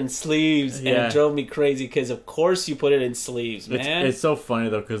cards are in sleeves, and it drove me crazy because, of course, you put it in sleeves, man. It's so funny,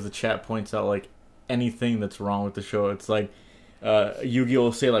 though, because the chat points out, like, anything that's wrong with the show. It's like, Yu-Gi-Oh!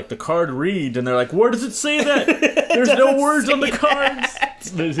 Will say, like, the card reads, and they're like, where does it say that? There's no words on the cards.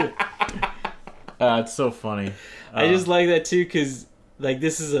 It's so funny. I just like that, too, because, like,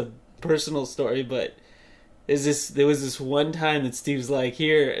 this is a personal story, but... There was this one time that Steve's like,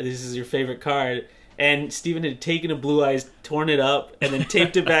 here, this is your favorite card. And Steven had taken a Blue Eyes, torn it up, and then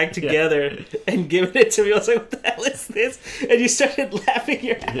taped it back together and given it to me. I was like, what the hell is this? And you started laughing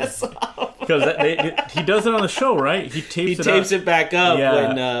your ass off. Because he does it on the show, right? He tapes it back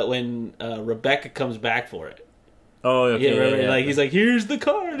up when Rebecca comes back for it. Oh, okay. Like, he's like, here's the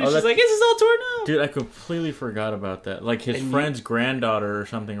card. And she's like, this is all torn up. Dude, I completely forgot about that. Like, his friend's granddaughter or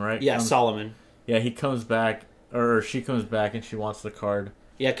something, right? Yeah, Solomon. Yeah, he comes back, or she comes back, and she wants the card.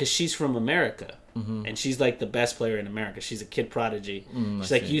 Yeah, because she's from America, and she's like the best player in America. She's a kid prodigy.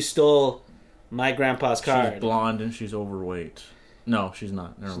 She's like, you stole my grandpa's card. She's blonde and she's overweight. No, she's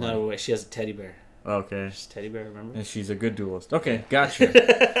not. Never she's mind. not overweight. She has a teddy bear. Okay. She's a teddy bear, remember? And she's a good duelist. Okay,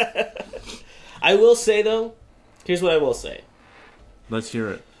 gotcha. I will say, though, here's what I will say. Let's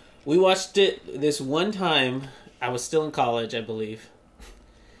hear it. We watched it this one time. I was still in college, I believe.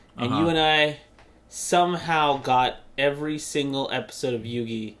 And you and I somehow got every single episode of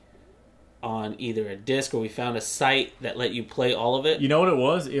Yu-Gi on either a disc or we found a site that let you play all of it. You know what it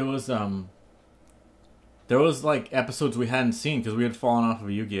was? It was, there was, like, episodes we hadn't seen because we had fallen off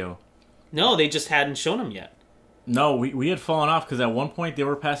of Yu-Gi-Oh! No, they just hadn't shown them yet. No, we had fallen off because at one point they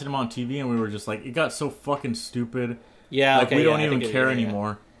were passing them on TV and we were just like, it got so fucking stupid. Yeah, like, we don't even care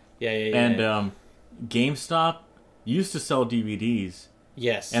anymore. Yeah. And GameStop used to sell DVDs.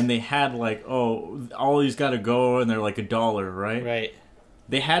 Yes. And they had, like, all these gotta go, and they're like $1, right? Right.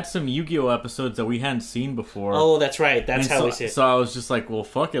 They had some Yu-Gi-Oh! Episodes that we hadn't seen before. Oh, that's right. That's how we see it. So I was just like, well,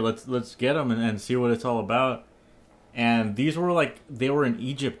 fuck it. Let's get them and see what it's all about. And these were, like, they were in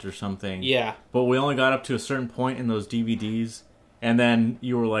Egypt or something. Yeah. But we only got up to a certain point in those DVDs. And then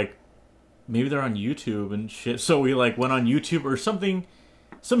you were like, maybe they're on YouTube and shit. So we, like, went on YouTube or something...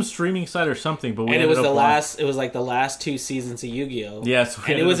 Some streaming site or something, but we and it ended was up it was like the last 2 seasons of Yu-Gi-Oh! Yes,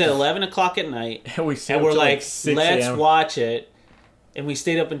 and it was at 11 o'clock at night. And we're like, let's watch it. And we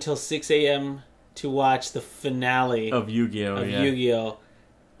stayed up until 6 a.m. to watch the finale of Yu-Gi-Oh! Yu-Gi-Oh!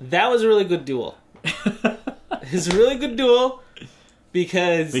 That was a really good duel. It's a really good duel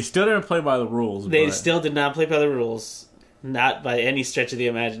because they still didn't play by the rules. They still did not play by the rules, not by any stretch of the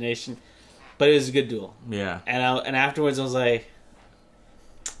imagination. But it was a good duel. Yeah. And afterwards, I was like,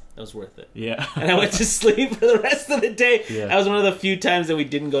 that was worth it. Yeah. And I went to sleep for the rest of the day. Yeah. That was one of the few times that we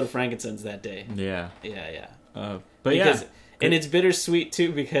didn't go to Frankenstein's that day. Yeah. Yeah. But yeah. And it's bittersweet,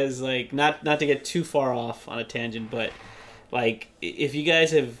 too, because, like, not to get too far off on a tangent, but, like, if you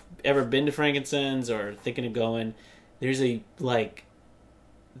guys have ever been to Frankenstein's or thinking of going, there's an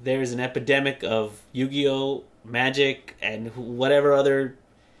epidemic of Yu-Gi-Oh! Magic and whatever other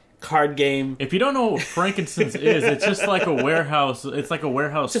card game. If you don't know what Frankenstein's is, it's just like a warehouse. It's like a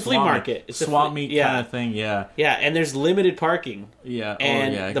warehouse. It's a flea market. It's swap meet kind of thing. Yeah. Yeah, and there's limited parking. Yeah.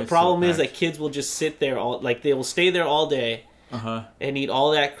 And the problem is that kids will just sit there they will stay there all day. And eat all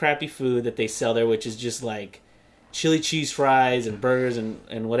that crappy food that they sell there, which is just like chili cheese fries and burgers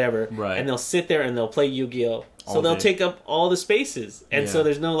and whatever. Right. And they'll sit there and they'll play Yu-Gi-Oh! So they'll take up all the spaces. And so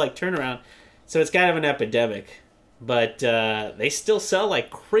there's no like turnaround. So it's kind of an epidemic. But they still sell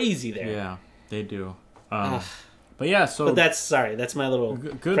like crazy there. Yeah, they do. But yeah, so... But that's my little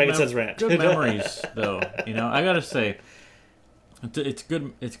Frankenstein's rant. Good memories, though. You know, I gotta say, it's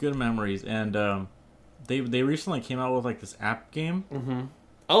good memories. And they recently came out with like this app game. Mm-hmm.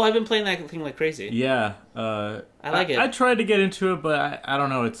 Oh, I've been playing that thing like crazy. Yeah. I like it. I tried to get into it, but I don't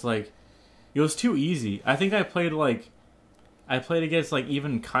know. It's like... It was too easy. I think I played like... I played against like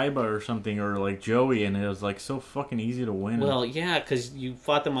even Kaiba or something, or like Joey, and it was like so fucking easy to win. Well, yeah, because you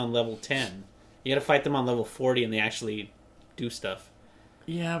fought them on level 10. You got to fight them on level 40, and they actually do stuff.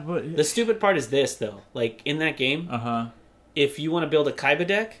 Yeah, but The stupid part is this, though. Like, in that game, if you want to build a Kaiba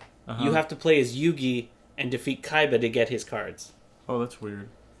deck, you have to play as Yugi and defeat Kaiba to get his cards. Oh, that's weird.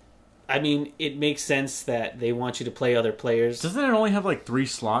 I mean, it makes sense that they want you to play other players. Doesn't it only have like 3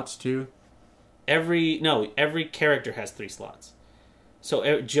 slots too? Every character has 3 slots.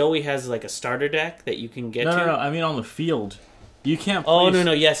 So Joey has like a starter deck that you can get to. No. I mean on the field. You can't. Oh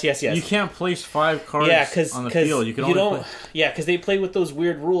no! Yes. You can't place 5 cards on the field. You can only play... Yeah, because they play with those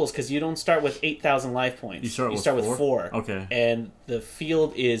weird rules. Because you don't start with 8,000 life points. You start with 4. Okay. And the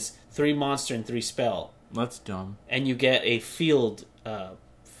field is 3 monster and 3 spell. That's dumb. And you get a field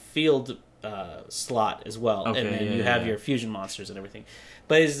slot as well, Okay, and then you have your fusion monsters and everything.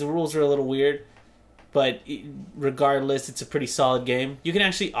 But the rules are a little weird. But regardless, it's a pretty solid game. You can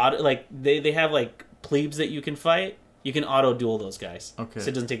actually they have like plebes that you can fight. You can auto duel those guys. Okay. So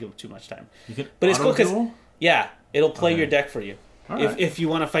it doesn't take too much time. You can but it's cool because duel? It'll play your deck for you if you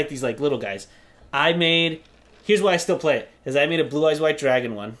want to fight these like little guys. Here's why I still play it is I made a Blue Eyes White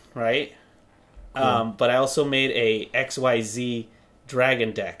Dragon one, right? Cool. But I also made a XYZ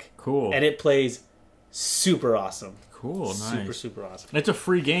Dragon deck. Cool. And it plays super awesome. Cool, nice. Super awesome. It's a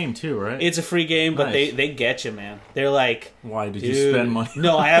free game too, right? It's a free game, but they get you, man. They're like, why did you spend money?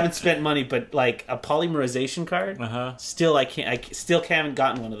 No, I haven't spent money, but like a polymerization card. Still, I still haven't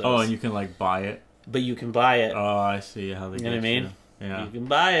gotten one of those. Oh, and you can like buy it. But you can buy it. Oh, I see how they. You know what I mean? Yeah. You can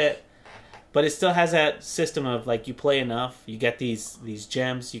buy it, but it still has that system of like you play enough, you get these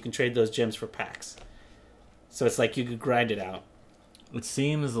gems. You can trade those gems for packs. So it's like you could grind it out. It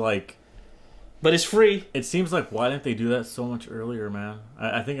seems like. But it's free. It seems like why didn't they do that so much earlier, man?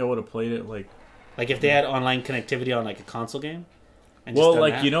 I think I would have played it like if they had online connectivity on like a console game. And well,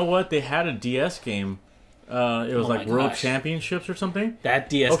 like that. You know what? They had a DS game. It was like World Championships or something. That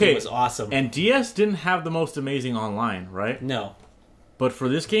DS game was awesome. And DS didn't have the most amazing online, right? No. But for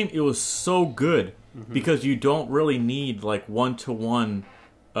this game, it was so good because you don't really need like 1-to-1,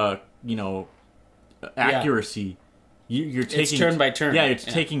 accuracy. You're taking it's turn by turn. Yeah, it's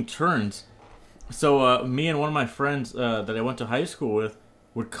taking turns. So me and one of my friends that I went to high school with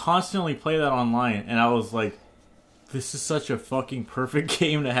would constantly play that online, and I was like, this is such a fucking perfect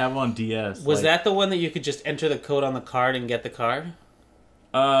game to have on DS. Was that the one that you could just enter the code on the card and get the card?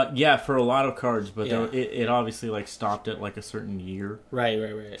 Yeah, for a lot of cards, but it obviously like stopped at like a certain year.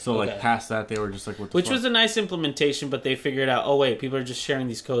 Right. So like past that, they were just like, what the Which fuck? was a nice implementation, but they figured out, oh wait, people are just sharing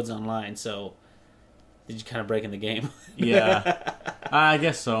these codes online, so... Did you kind of break in the game? Yeah. I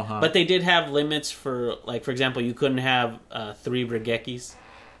guess so, huh? But they did have limits for, like, for example, you couldn't have 3 Brigekis.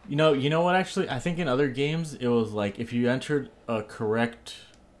 You know what, actually? I think in other games, it was like, if you entered a correct,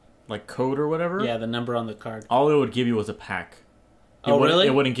 like, code or whatever... Yeah, the number on the card. All it would give you was a pack. Really?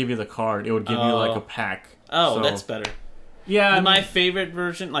 It wouldn't give you the card. It would give you, like, a pack. Oh, so, that's better. Yeah. My favorite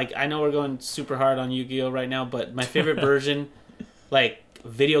version, like, I know we're going super hard on Yu-Gi-Oh! Right now, but my favorite version, like...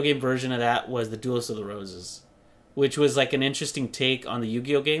 video game version of that was the Duelist of the Roses, which was like an interesting take on the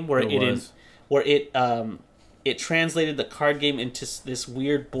Yu-Gi-Oh game where it translated the card game into this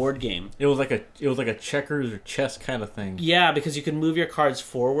weird board game. It was like a checkers or chess kind of thing. Yeah, because you could move your cards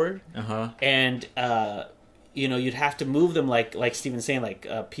forward, and you'd have to move them like Steven's saying,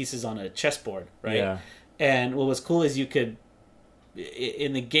 like pieces on a chessboard, right? Yeah. And what was cool is you could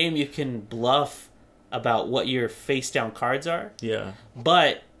in the game you can bluff about what your face down cards are. Yeah.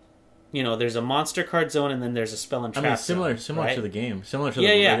 But there's a monster card zone and then there's a spell and trap similar right? to the game. Similar to the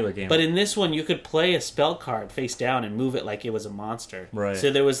regular game. But in this one you could play a spell card face down and move it like it was a monster. Right. So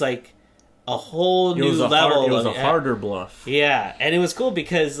there was like a whole new level. It was a harder bluff. Yeah, and it was cool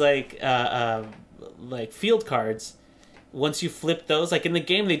because like field cards, once you flip those, like in the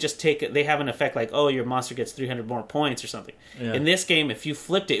game they have an effect like, oh, your monster gets 300 more points or something. Yeah. In this game, if you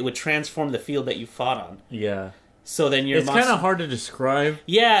flipped it, it would transform the field that you fought on. Yeah. So then it's kind of hard to describe.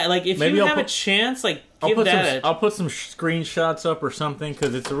 Yeah, like if you have a chance, like I'll put some screenshots up or something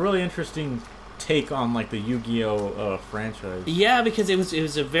because it's a really interesting take on like the Yu-Gi-Oh franchise. Yeah, because it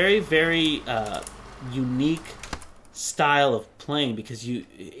was a very very unique style of playing because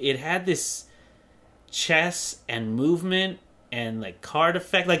it had this chess and movement and like card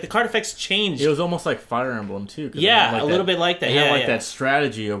effect, like the card effects changed. It was almost like Fire Emblem too. Yeah, a little bit like that. It had that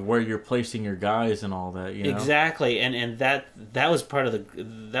strategy of where you're placing your guys and all that. Exactly, and that was part of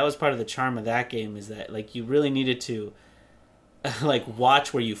the charm of that game is that like you really needed to like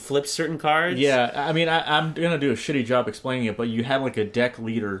watch where you flip certain cards. Yeah, I mean I'm gonna do a shitty job explaining it, but you had like a deck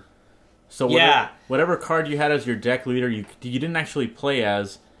leader. So whatever card you had as your deck leader, you didn't actually play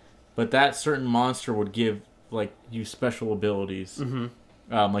as, but that certain monster would give like you special abilities.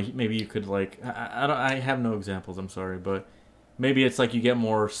 Mm-hmm. Like maybe you could like I have no examples. I'm sorry, but maybe it's like you get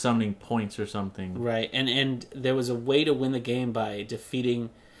more summoning points or something. Right, and there was a way to win the game by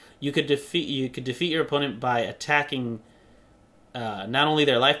defeating. You could defeat your opponent by attacking not only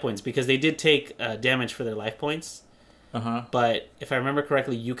their life points, because they did take damage for their life points. But if I remember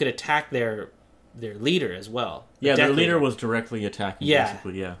correctly, you could attack their leader as well. Yeah, their leader was directly attacking. Yeah,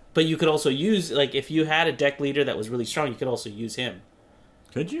 basically, yeah. But you could also use, like, if you had a deck leader that was really strong, you could also use him.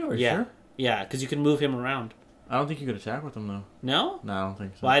 Could you? Are you yeah, sure? Yeah, because you can move him around. I don't think you could attack with him though. No? No, I don't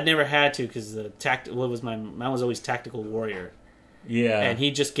think so. Well, I'd never had to because mine was always tactical warrior. Yeah, and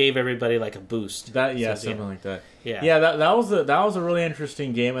he just gave everybody like a boost. Something like that. Yeah, yeah. That was a really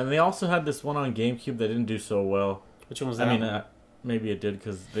interesting game, and they also had this one on GameCube that didn't do so well. Which one was that? I mean, maybe it did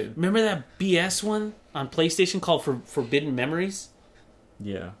because remember that BS one on PlayStation called Forbidden Memories?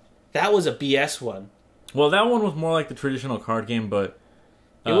 Yeah, that was a BS one. Well, that one was more like the traditional card game, but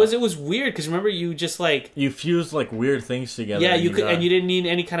it was weird because remember you just like you fused like weird things together. Yeah, and you didn't need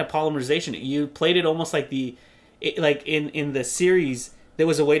any kind of polymerization. You played it almost like in the series. There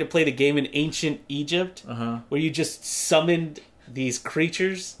was a way to play the game in ancient Egypt where you just summoned these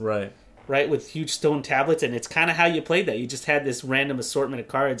creatures, right, with huge stone tablets, and it's kind of how you played that. You just had this random assortment of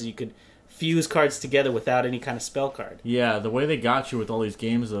cards, and you could fuse cards together without any kind of spell card. Yeah, the way they got you with all these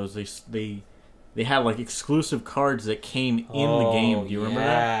games, though, is they had like exclusive cards that came in the game. Do you remember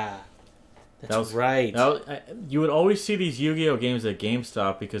that? That's right. You would always see these Yu-Gi-Oh games at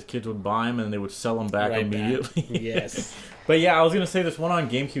GameStop because kids would buy them and they would sell them back immediately. Yes. But yeah, I was gonna say this one on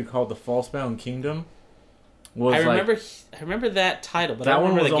GameCube called the Falsebound Kingdom. I remember that title, but that I don't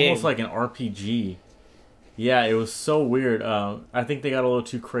remember one was the game. almost like an RPG. Yeah, it was so weird. I think they got a little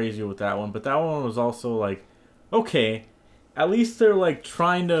too crazy with that one, but that one was also like, okay, at least they're like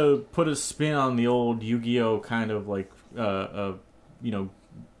trying to put a spin on the old Yu-Gi-Oh kind of like,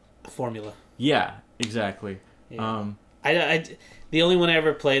 formula. Yeah, exactly. Yeah. The only one I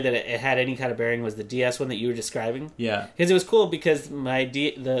ever played that it had any kind of bearing was the DS one that you were describing. Yeah, because it was cool because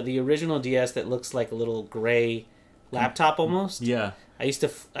the original DS that looks like a little gray laptop almost. Yeah, I used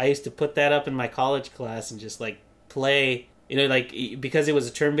to put that up in my college class and just like play. Like because it was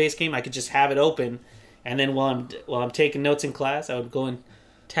a turn-based game, I could just have it open, and then while I'm taking notes in class, I would go and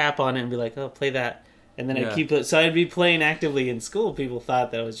tap on it and be like, "Oh, play that." And then I'd keep it. So I'd be playing actively in school. People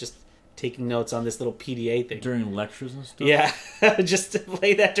thought that I was just taking notes on this little PDA thing. During lectures and stuff? Yeah. Just to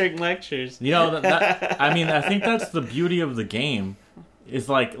play that during lectures. I mean, I think that's the beauty of the game. Is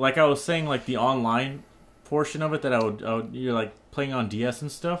like I was saying, like the online portion of it that I would you're like playing on DS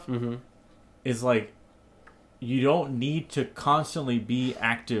and stuff, is like you don't need to constantly be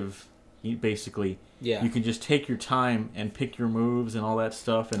active, basically. Yeah. You can just take your time and pick your moves and all that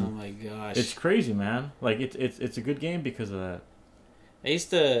stuff. And oh my gosh, it's crazy, man! Like it's a good game because of that. I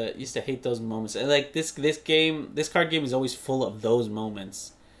used to hate those moments. And like this card game is always full of those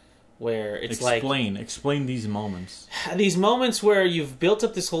moments where it's explain these moments. These moments where you've built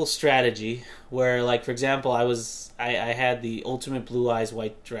up this whole strategy. Where, like, for example, I had the ultimate blue eyes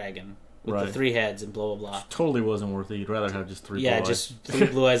white dragon. With the 3 heads and blah, blah, blah. Totally wasn't worth it. You'd rather have just 3 blue eyes. Yeah, just 3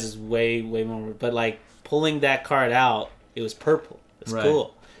 blue eyes is way, way more. But, like, pulling that card out, it was purple. It was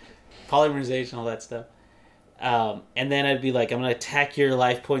cool. Polymerization, all that stuff. And then I'd be like, I'm going to attack your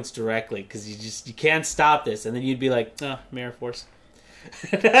life points directly because you can't stop this. And then you'd be like, oh, Mirror Force.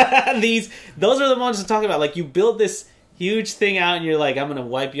 Those are the moments I'm talking about. Like, you build this huge thing out and you're like, I'm gonna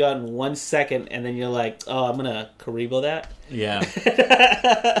wipe you out in 1 second, and then you're like, oh, I'm gonna Karibo that. Yeah.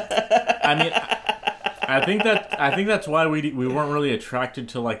 I mean, I think that's why we weren't really attracted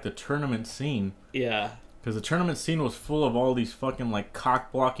to like the tournament scene. Yeah. Because the tournament scene was full of all these fucking like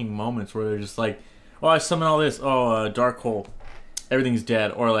cock blocking moments where they're just like, oh, I summon all this, dark hole, everything's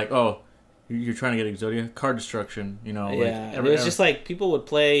dead, or like, oh, you're trying to get Exodia, card destruction, Yeah. Like, it was just like people would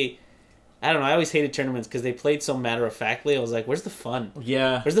play. I don't know. I always hated tournaments because they played so matter-of-factly. I was like, where's the fun?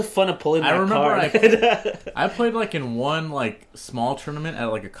 Yeah. Where's the fun of pulling that card? I played, like, in one, like, small tournament at,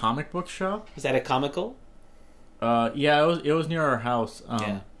 like, a comic book shop. Was that a comical? Yeah, it was near our house.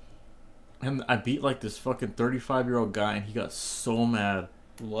 Yeah. And I beat, like, this fucking 35-year-old guy, and he got so mad.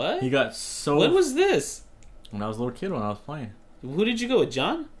 What? He got so... When was this? When I was a little kid, when I was playing. Who did you go with,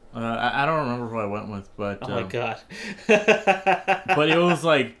 John? I don't remember who I went with, but... Oh, my God. But it was,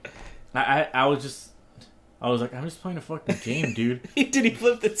 like... I was like, I'm just playing a fucking game, dude. Did he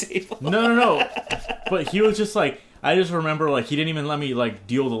flip the table? No. But he was just like, I just remember, like, he didn't even let me, like,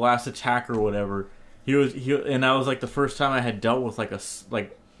 deal the last attack or whatever. And that was, like, the first time I had dealt with,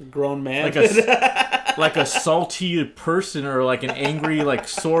 like, grown man. Like a salty person or like an angry, like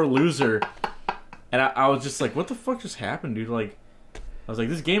sore loser. And I was just like, what the fuck just happened, dude? Like, I was like,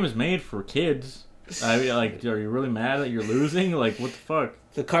 this game is made for kids. I mean, like, are you really mad that you're losing? Like, what the fuck?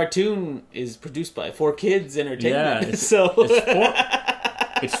 The cartoon is produced by 4Kids Entertainment. Yeah, so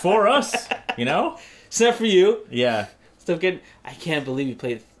it's for us, you know? It's not for you. Yeah. Stuff getting. I can't believe you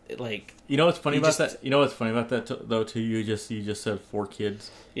played like. You know what's funny about that? You know what's funny about that though too? You just said 4Kids.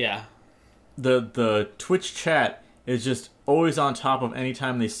 Yeah. The Twitch chat is just always on top of any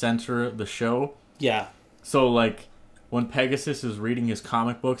time they censor the show. Yeah. So like when Pegasus is reading his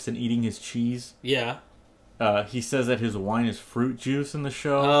comic books and eating his cheese. Yeah. He says that his wine is fruit juice in the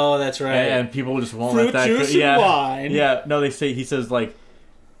show. Oh, that's right. And people just won't fruit let that juice go. Yeah. And wine. Yeah. No, he says like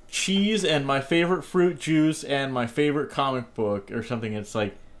cheese and my favorite fruit juice and my favorite comic book or something. It's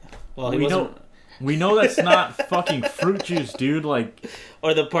like, well, we know that's not fucking fruit juice, dude. Like,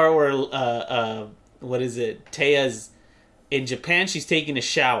 or the part where what is it? Teia's in Japan. She's taking a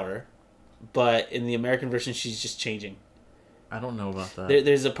shower, but in the American version, she's just changing. I don't know about that.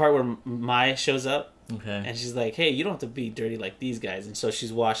 There's a part where Mai shows up. Okay. And she's like, hey, you don't have to be dirty like these guys. And so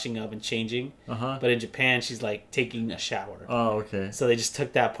she's washing up and changing. Uh-huh. But in Japan, she's like taking a shower. Oh, okay. So they just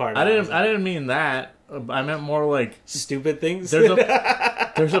took that part out. I didn't mean that. I meant more like stupid things.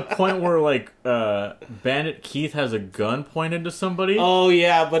 There's a point where like Bandit Keith has a gun pointed to somebody. Oh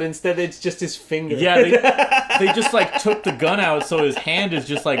yeah, but instead it's just his finger. Yeah, they just like took the gun out, so his hand is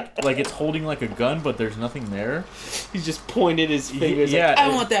just like it's holding like a gun, but there's nothing there. He just pointed his finger. Yeah, like, I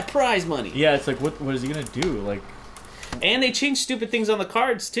want that prize money. Yeah, it's like what is he gonna do? Like, and they changed stupid things on the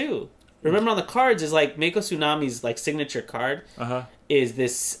cards too. Remember on the cards is like Meiko Tsunami's like signature card is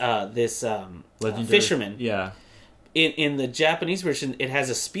this fisherman. Yeah. In the Japanese version, it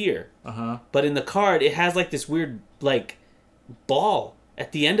has a spear. But in the card, it has like this weird like ball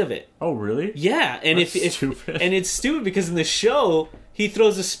at the end of it. Oh, really? Yeah, and That's stupid. And it's stupid because in the show he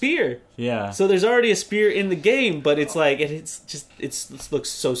throws a spear. Yeah. So there's already a spear in the game, but it's like it looks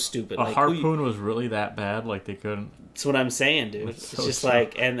so stupid. A like, harpoon was really that bad? Like they couldn't. That's what I'm saying, dude. It's so just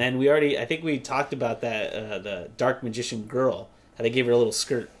like, and we already, I think we talked about that the Dark Magician girl. How they gave her a little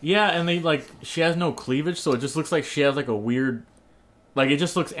skirt. Yeah, and they like she has no cleavage, so it just looks like she has like a weird, like it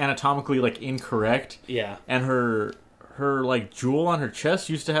just looks anatomically like incorrect. Yeah. And her like jewel on her chest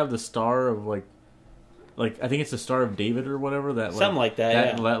used to have the star of like I think it's the Star of David or whatever that something like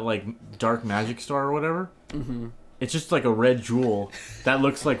that. That like dark magic star or whatever. Mm-hmm. It's just like a red jewel that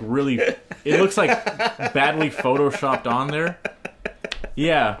looks like really. It looks like badly photoshopped on there.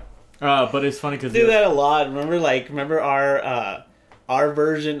 Yeah. But it's funny because do that a lot. Remember our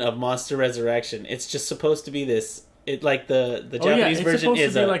version of Monster Resurrection. It's just supposed to be this. It like the Japanese version it's supposed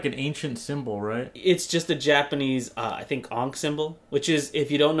is to be like an ancient symbol, right? It's just a Japanese, I think, Ankh symbol, which is,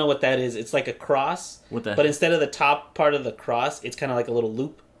 if you don't know what that is, it's like a cross. What the? But instead of the top part of the cross, it's kind of like a little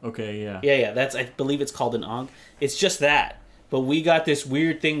loop. Okay, yeah. Yeah. That's, I believe it's called an Ankh. It's just that. But we got this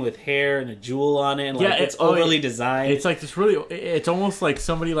weird thing with hair and a jewel on it, and like it's overly designed. It's like this really. It's almost like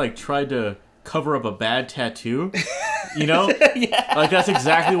somebody like tried to cover up a bad tattoo. You know? Yeah. Like that's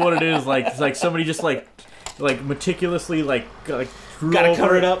exactly what it is. Like it's like somebody just like meticulously gotta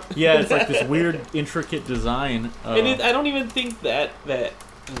cover it up. Yeah, it's like this weird intricate design. And I don't even think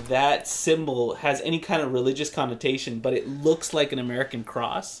that symbol has any kind of religious connotation, but it looks like an American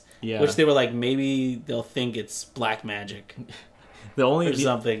cross. Yeah. Which they were like, maybe they'll think it's black magic.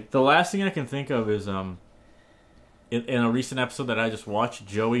 Something. The last thing I can think of is in a recent episode that I just watched,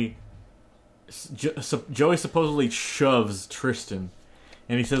 Joey supposedly shoves Tristan.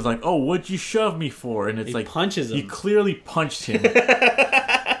 And he says like, "Oh, what'd you shove me for?" And it's he like punches him. He clearly punched him.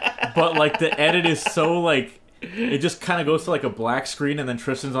 But like the edit is so like it just kind of goes to like a black screen, and then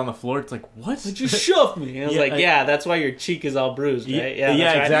Tristan's on the floor. It's like, what? Did you shove me? And I was yeah, that's why your cheek is all bruised, right? Yeah,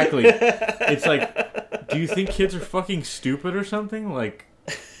 right. Exactly. It's like, do you think kids are fucking stupid or something? Like,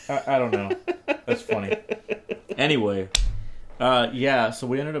 I don't know. That's funny. Anyway, so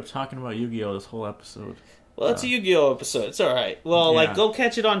we ended up talking about Yu-Gi-Oh! This whole episode. Well, it's a Yu-Gi-Oh! Episode. It's all right. Well, go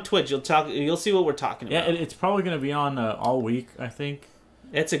catch it on Twitch. You'll see what we're talking about. Yeah, it's probably going to be on all week, I think.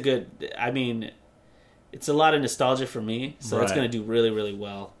 It's a good... I mean... It's a lot of nostalgia for me, so it's going to do really, really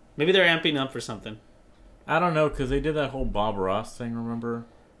well. Maybe they're amping up for something. I don't know, because they did that whole Bob Ross thing, remember?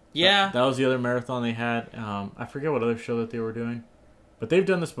 Yeah. That was the other marathon they had. I forget what other show that they were doing. But they've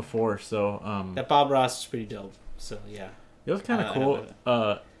done this before, so... that Bob Ross is pretty dope, so yeah. It was kind of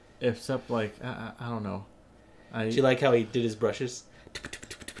cool, except, like, I don't know. Do you like how he did his brushes?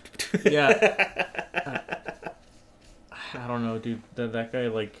 Yeah. I don't know, dude. That guy,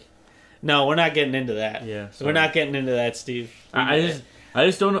 like... No, we're not getting into that. Yeah, we're not getting into that, Steve. I I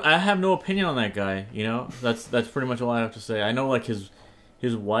just don't. I have no opinion on that guy. You know, that's pretty much all I have to say. I know like his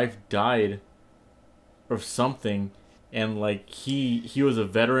wife died of something, and like he was a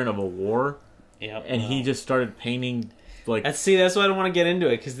veteran of a war, and he just started painting. Like that's why I don't want to get into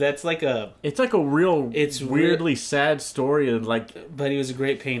it because that's like it's like a weirdly sad story of like. But he was a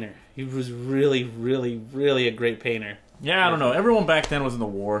great painter. He was really, really, really a great painter. Yeah, I don't know. Everyone back then was in the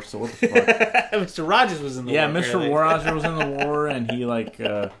war, so what the fuck? Mr. Rogers was in the war. Yeah, Mr. Rogers was in the war, and he like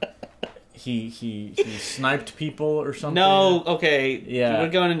he sniped people or something. No, okay. Yeah, we're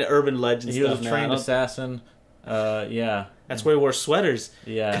going into urban legends. He was a trained assassin. Yeah. That's where he wore sweaters.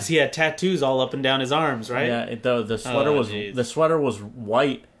 Yeah, because he had tattoos all up and down his arms, right? Yeah, the sweater was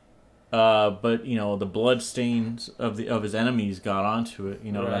white, but you know the blood stains of his enemies got onto it.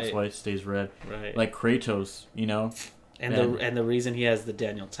 You know that's why it stays red. Right, like Kratos. You know, and the reason he has the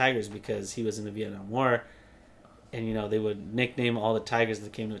Daniel tigers because he was in the Vietnam War, and you know they would nickname all the tigers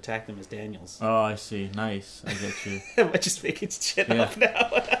that came to attack them as Daniels. Oh, I see. Nice, I get you. Am I just making shit up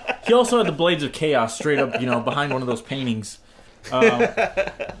now? He also had the Blades of Chaos straight up, you know, behind one of those paintings.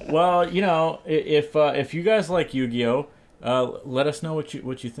 Well, you know, if you guys like Yu-Gi-Oh, let us know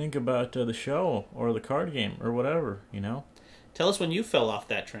what you think about the show or the card game or whatever. You know, tell us when you fell off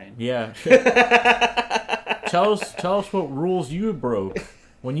that train. Yeah, tell us what rules you broke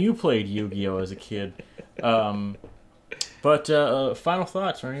when you played Yu-Gi-Oh as a kid. But final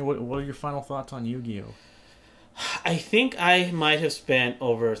thoughts, Ernie. What are your final thoughts on Yu-Gi-Oh? I think I might have spent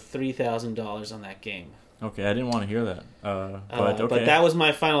over $3,000 on that game. Okay, I didn't want to hear that. But But that was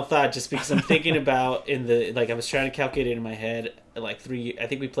my final thought, just because I'm thinking about I was trying to calculate it in my head. I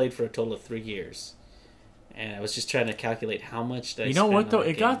think we played for a total of 3 years, and I was just trying to calculate how much. You know what though?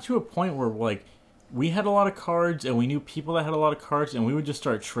 It got to a point where like we had a lot of cards, and we knew people that had a lot of cards, and we would just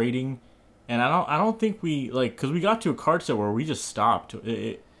start trading. And I don't think we because we got to a card set where we just stopped.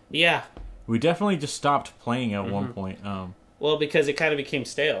 Yeah. We definitely just stopped playing at one point. Well, because it kind of became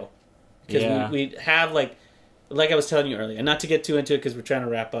stale. Because we'd have, like I was telling you earlier, and not to get too into it because we're trying to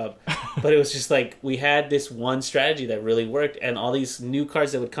wrap up, but it was just like we had this one strategy that really worked, and all these new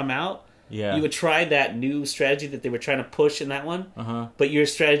cards that would come out, you would try that new strategy that they were trying to push in that one, but your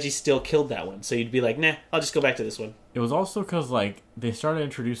strategy still killed that one. So you'd be like, nah, I'll just go back to this one. It was also because, like, they started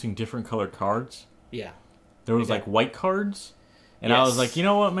introducing different colored cards. Yeah. There was, like, white cards, and I was like, you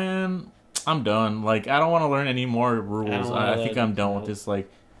know what, man? I'm done. Like, I don't want to learn any more rules. I think I'm done with this. Like,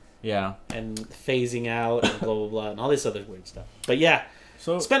 yeah. And phasing out and blah, blah, blah, and all this other weird stuff. But yeah,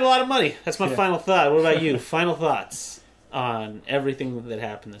 so spend a lot of money. That's my final thought. What about you? Final thoughts on everything that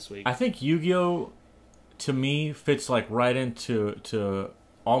happened this week? I think Yu-Gi-Oh! To me fits, like, right into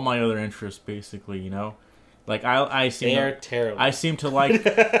all my other interests, basically, you know? Like, They're terrible. I seem to like,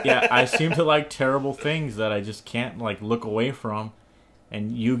 I seem to like terrible things that I just can't, like, look away from.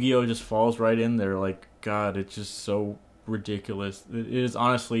 And Yu-Gi-Oh! Just falls right in there. Like, God, it's just so ridiculous. It is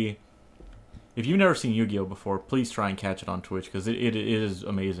honestly... If you've never seen Yu-Gi-Oh! Before, please try and catch it on Twitch, because it is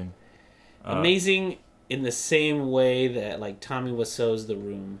amazing. Amazing in the same way that, like, Tommy Wiseau's The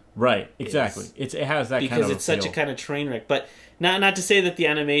Room. Right, exactly. It has that kind of because it's such a kind of train wreck. But not to say that the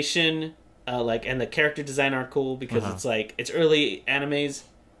animation and the character design aren't cool, because it's like, it's early animes,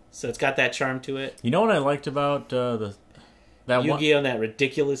 so it's got that charm to it. You know what I liked about that Yu-Gi-Oh! And that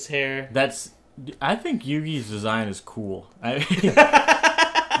ridiculous hair. I think Yugi's design is cool.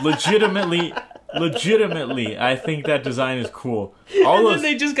 Legitimately, I think that design is cool. Then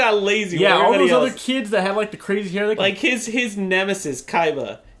they just got lazy. Yeah, all those other kids that had like the crazy hair. Like his nemesis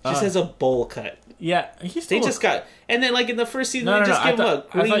Kaiba just has a bowl cut. Yeah, and then like in the first season they just give him a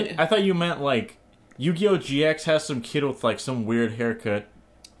green. I thought you meant like Yu-Gi-Oh! GX has some kid with like some weird haircut.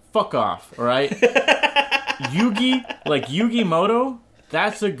 Fuck off, all right? Yugi Moto,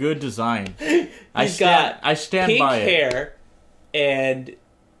 that's a good design. I stand by it. Pink hair and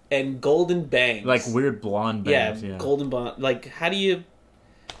golden bangs, like weird blonde bangs. Yeah, golden blonde. Like,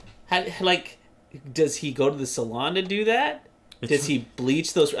 does he go to the salon to do that? Does he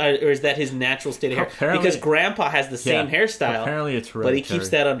bleach those, or is that his natural state of hair? Because Grandpa has the same hairstyle. Apparently, it's hereditary. But he keeps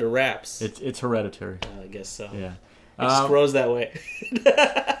that under wraps. It's hereditary. I guess so. Yeah, it just grows that way.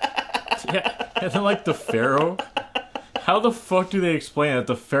 Yeah, and then like the Pharaoh. How the fuck do they explain that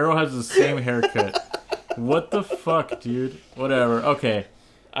the Pharaoh has the same haircut? What the fuck, dude? Whatever. Okay.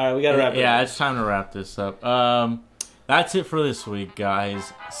 All right, we gotta wrap it up. Yeah, it's time to wrap this up. That's it for this week,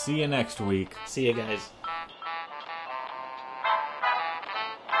 guys. See you next week. See you guys.